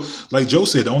 So like Joe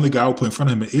said, the only guy I would put in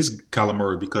front of him is Kyler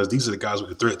Murray because these are the guys with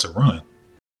the threat to run.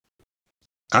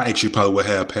 I actually probably would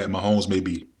have Pat Mahomes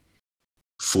maybe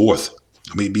fourth,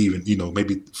 maybe even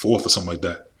maybe fourth or something like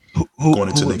that going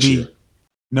into next year.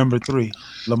 Number 3,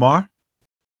 Lamar.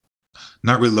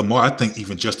 Not really Lamar. I think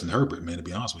even Justin Herbert, man, to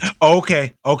be honest with you.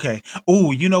 Okay.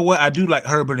 Oh, you know what? I do like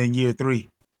Herbert in year 3.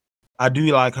 I do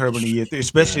like Herbert in year 3,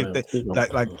 especially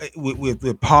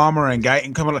with Palmer and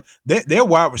Guyton coming up. Their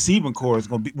wide receiving core is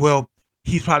going to be, well,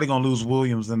 he's probably going to lose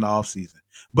Williams in the offseason.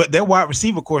 But their wide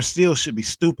receiver core still should be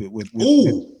stupid.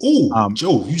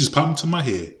 Joe, you just popped into my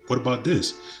head. What about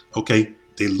this? Okay,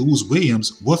 they lose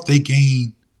Williams. What if they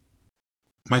gain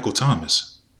Michael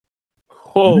Thomas?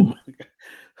 Oh, my God.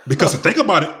 Because to think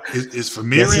about it, it's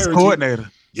familiarity. That's his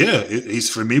coordinator. Yeah, he's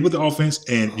familiar with the offense,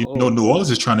 and New Orleans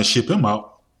is trying to ship him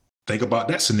out. Think about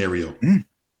that scenario.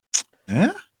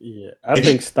 Yeah. I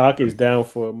think stock is down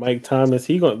for Mike Thomas.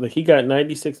 He got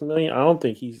 $96 million. I don't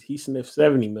think he sniffed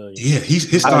 $70 million. Yeah,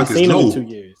 his stock is low. Him in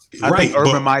 2 years. I think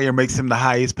Urban Meyer makes him the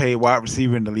highest paid wide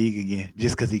receiver in the league again,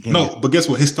 just because he can. No, but guess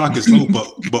what? His stock is low.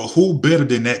 but who better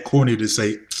than that coordinator to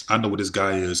say, I know what this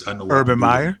guy is. I know what Urban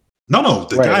Meyer. No,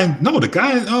 the guy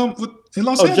in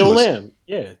Los Angeles. Joe Lamb.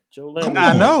 Yeah, Joe Lamb.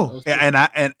 I know, and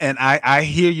I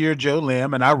hear your Joe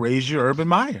Lamb, and I raise your Urban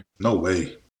Meyer. No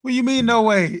way. What do you mean? No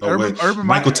way. Urban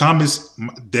Michael Meyer. Thomas,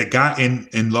 that guy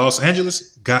in Los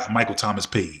Angeles got Michael Thomas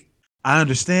paid. I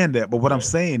understand that, but what I'm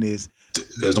saying is,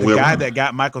 there's no the way guy around. that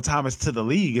got Michael Thomas to the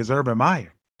league is Urban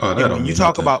Meyer. Oh, that don't you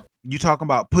talking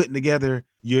about putting together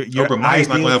your Urban Meyer's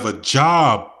not gonna have a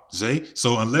job, Zay.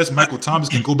 So unless Michael Thomas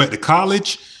can go back to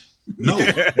college. No.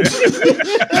 He's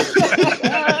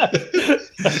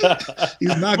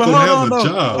not going to have a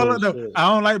job. I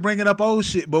don't like bringing up old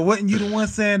shit, but wasn't you the one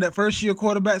saying that first year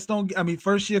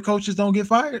coaches don't get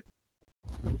fired?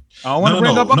 I don't want to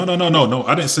bring up. No.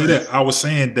 I didn't say that. I was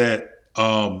saying that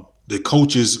the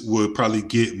coaches would probably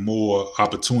get more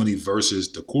opportunity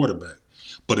versus the quarterback.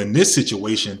 But in this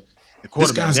situation, the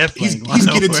quarterback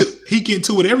he getting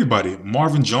to it with everybody.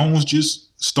 Marvin Jones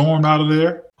just stormed out of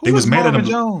there. They was mad at him.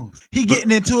 Jones? He getting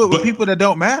into it with people that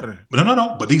don't matter.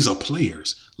 No. But these are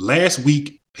players. Last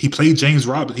week he played James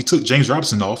Robinson. He took James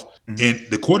Robinson off, and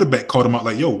the quarterback called him out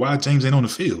like, "Yo, why James ain't on the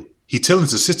field?" He telling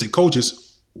his assistant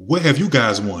coaches, "What have you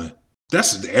guys won?"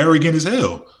 That's arrogant as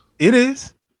hell. It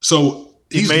is. So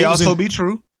it may also be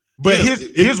true, but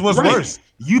here's what's worse: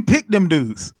 you picked them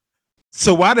dudes.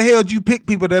 So why the hell did you pick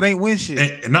people that ain't win shit?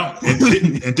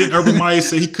 And didn't Urban Meyer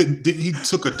say he couldn't? He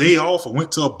took a day off or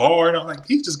went to a bar, and I'm like,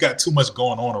 he just got too much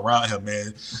going on around him,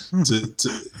 man.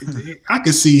 I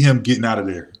could see him getting out of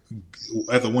there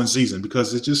after one season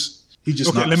because he just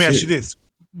okay. Not let me fit. ask you this: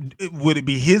 would it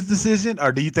be his decision,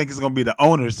 or do you think it's going to be the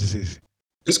owner's decision?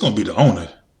 It's going to be the owner.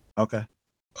 Okay.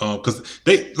 Because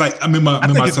they like. I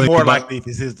think it's more likely if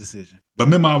it's his decision. But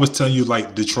remember, I was telling you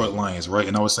like Detroit Lions, right?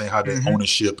 And I was saying how their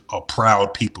ownership are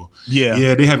proud people.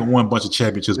 Yeah, they haven't won a bunch of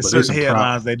championships, but there's certain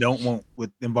headlines they don't want with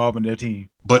involving their team.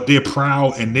 But they're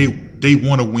proud and they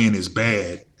want to win as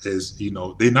bad as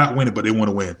they're not winning, but they want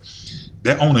to win.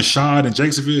 That owner Shad in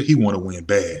Jacksonville, he want to win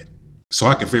bad. So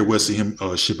I can very well see him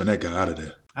shipping that guy out of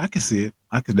there. I can see it.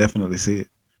 I could definitely see it.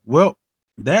 Well,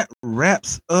 that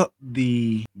wraps up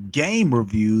the game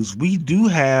reviews. We do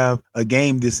have a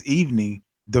game this evening.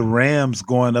 The Rams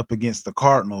going up against the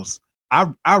Cardinals.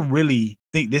 I really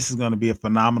think this is going to be a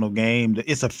phenomenal game.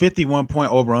 It's a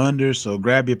 51-point over-under, so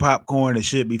grab your popcorn. It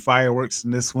should be fireworks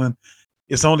in this one.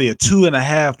 It's only a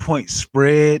 2.5-point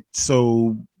spread,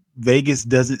 so Vegas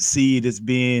doesn't see it as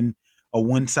being a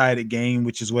one-sided game,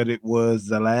 which is what it was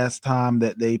the last time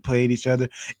that they played each other.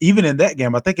 Even in that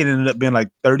game, I think it ended up being like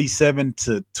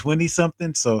 37-20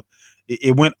 something, so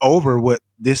it went over what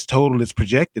this total is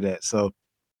projected at. So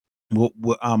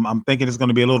I'm thinking it's going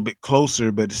to be a little bit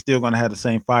closer, but it's still going to have the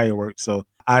same fireworks. So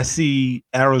I see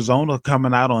Arizona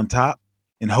coming out on top,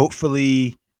 and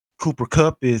hopefully Cooper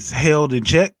Kupp is held in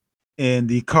check and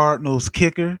the Cardinals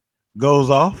kicker goes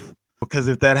off. Because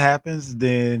if that happens,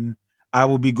 then I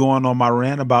will be going on my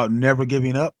rant about never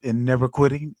giving up and never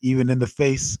quitting, even in the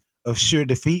face of sure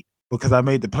defeat, because I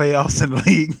made the playoffs in the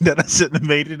league that I shouldn't have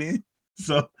made it in.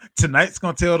 So tonight's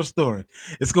going to tell the story.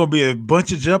 It's going to be a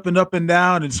bunch of jumping up and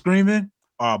down and screaming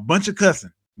or a bunch of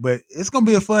cussing, but it's going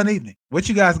to be a fun evening. What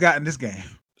you guys got in this game?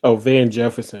 Oh, Van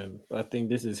Jefferson. I think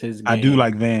this is his game. I do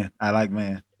like Van. I like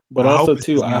Van. But I also, hope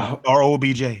too, or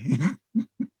OBJ.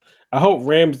 I hope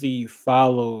Ramsey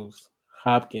follows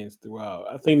Hopkins throughout.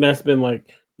 I think that's been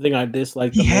like the thing I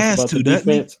dislike the most about the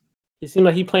defense. It seemed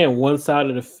like he playing one side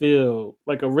of the field,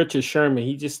 like a Richard Sherman.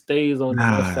 He just stays on the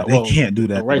left side. They can't do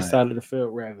that. The right side of the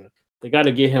field, rather. They got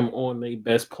to get him on their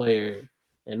best player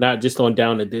and not just on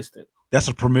down the distance. That's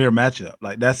a premier matchup.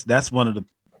 Like that's one of the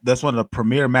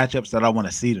premier matchups that I want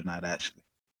to see tonight, actually.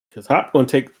 Because Hop gonna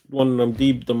take one of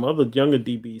them other younger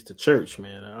DBs to church,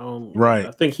 man.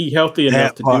 I think he's healthy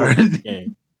enough to do it in this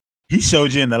game. He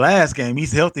showed you in the last game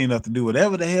he's healthy enough to do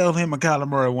whatever the hell him and Kyler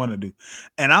Murray want to do.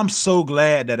 And I'm so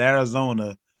glad that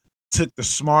Arizona took the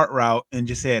smart route and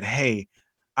just said, hey,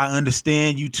 I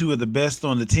understand you two are the best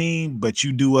on the team, but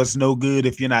you do us no good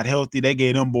if you're not healthy. They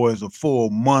gave them boys a full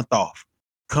month off.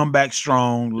 Come back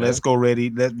strong. Yeah. Let's go ready.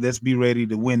 Let's be ready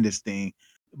to win this thing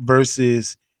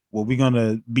versus, well, we're going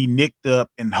to be nicked up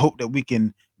and hope that we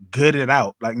can gut it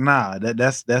out. Like, nah,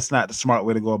 that's not the smart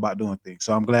way to go about doing things.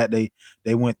 So I'm glad they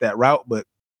went that route, but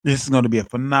this is going to be a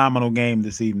phenomenal game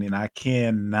this evening. I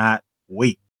cannot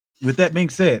wait. With that being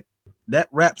said, that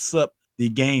wraps up the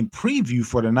game preview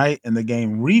for tonight and the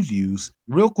game reviews.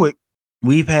 Real quick,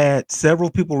 we've had several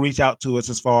people reach out to us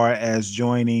as far as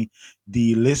joining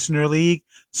the Listener League.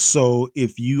 So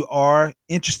if you are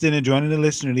interested in joining the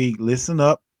Listener League, listen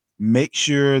up. Make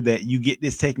sure that you get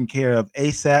this taken care of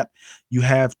ASAP. You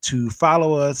have to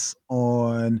follow us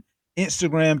on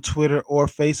Instagram, Twitter, or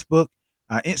Facebook.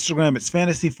 Instagram, it's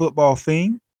Fantasy Football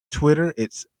Fiend. Twitter,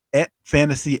 it's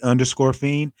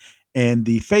 @fantasy_fiend. And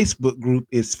the Facebook group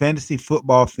is Fantasy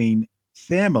Football Fiend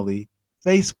Family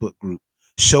Facebook group.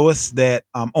 Show us that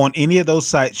on any of those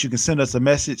sites, you can send us a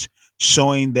message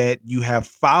showing that you have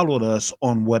followed us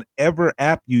on whatever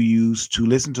app you use to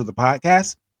listen to the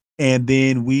podcast. And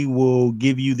then we will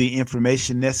give you the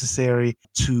information necessary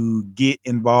to get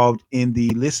involved in the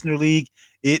Listener League.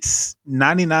 It's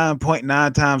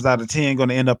 99.9 times out of 10 going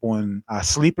to end up on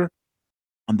Sleeper.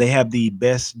 They have the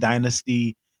best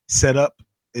dynasty setup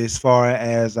as far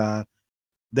as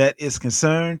that is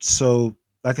concerned. So,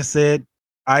 like I said,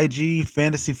 IG,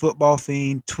 Fantasy Football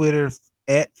Fiend, Twitter,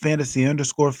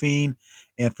 @fantasy_fiend,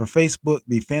 and for Facebook,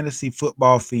 the Fantasy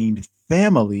Football Fiend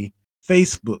Family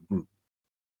Facebook group.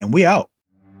 And we out.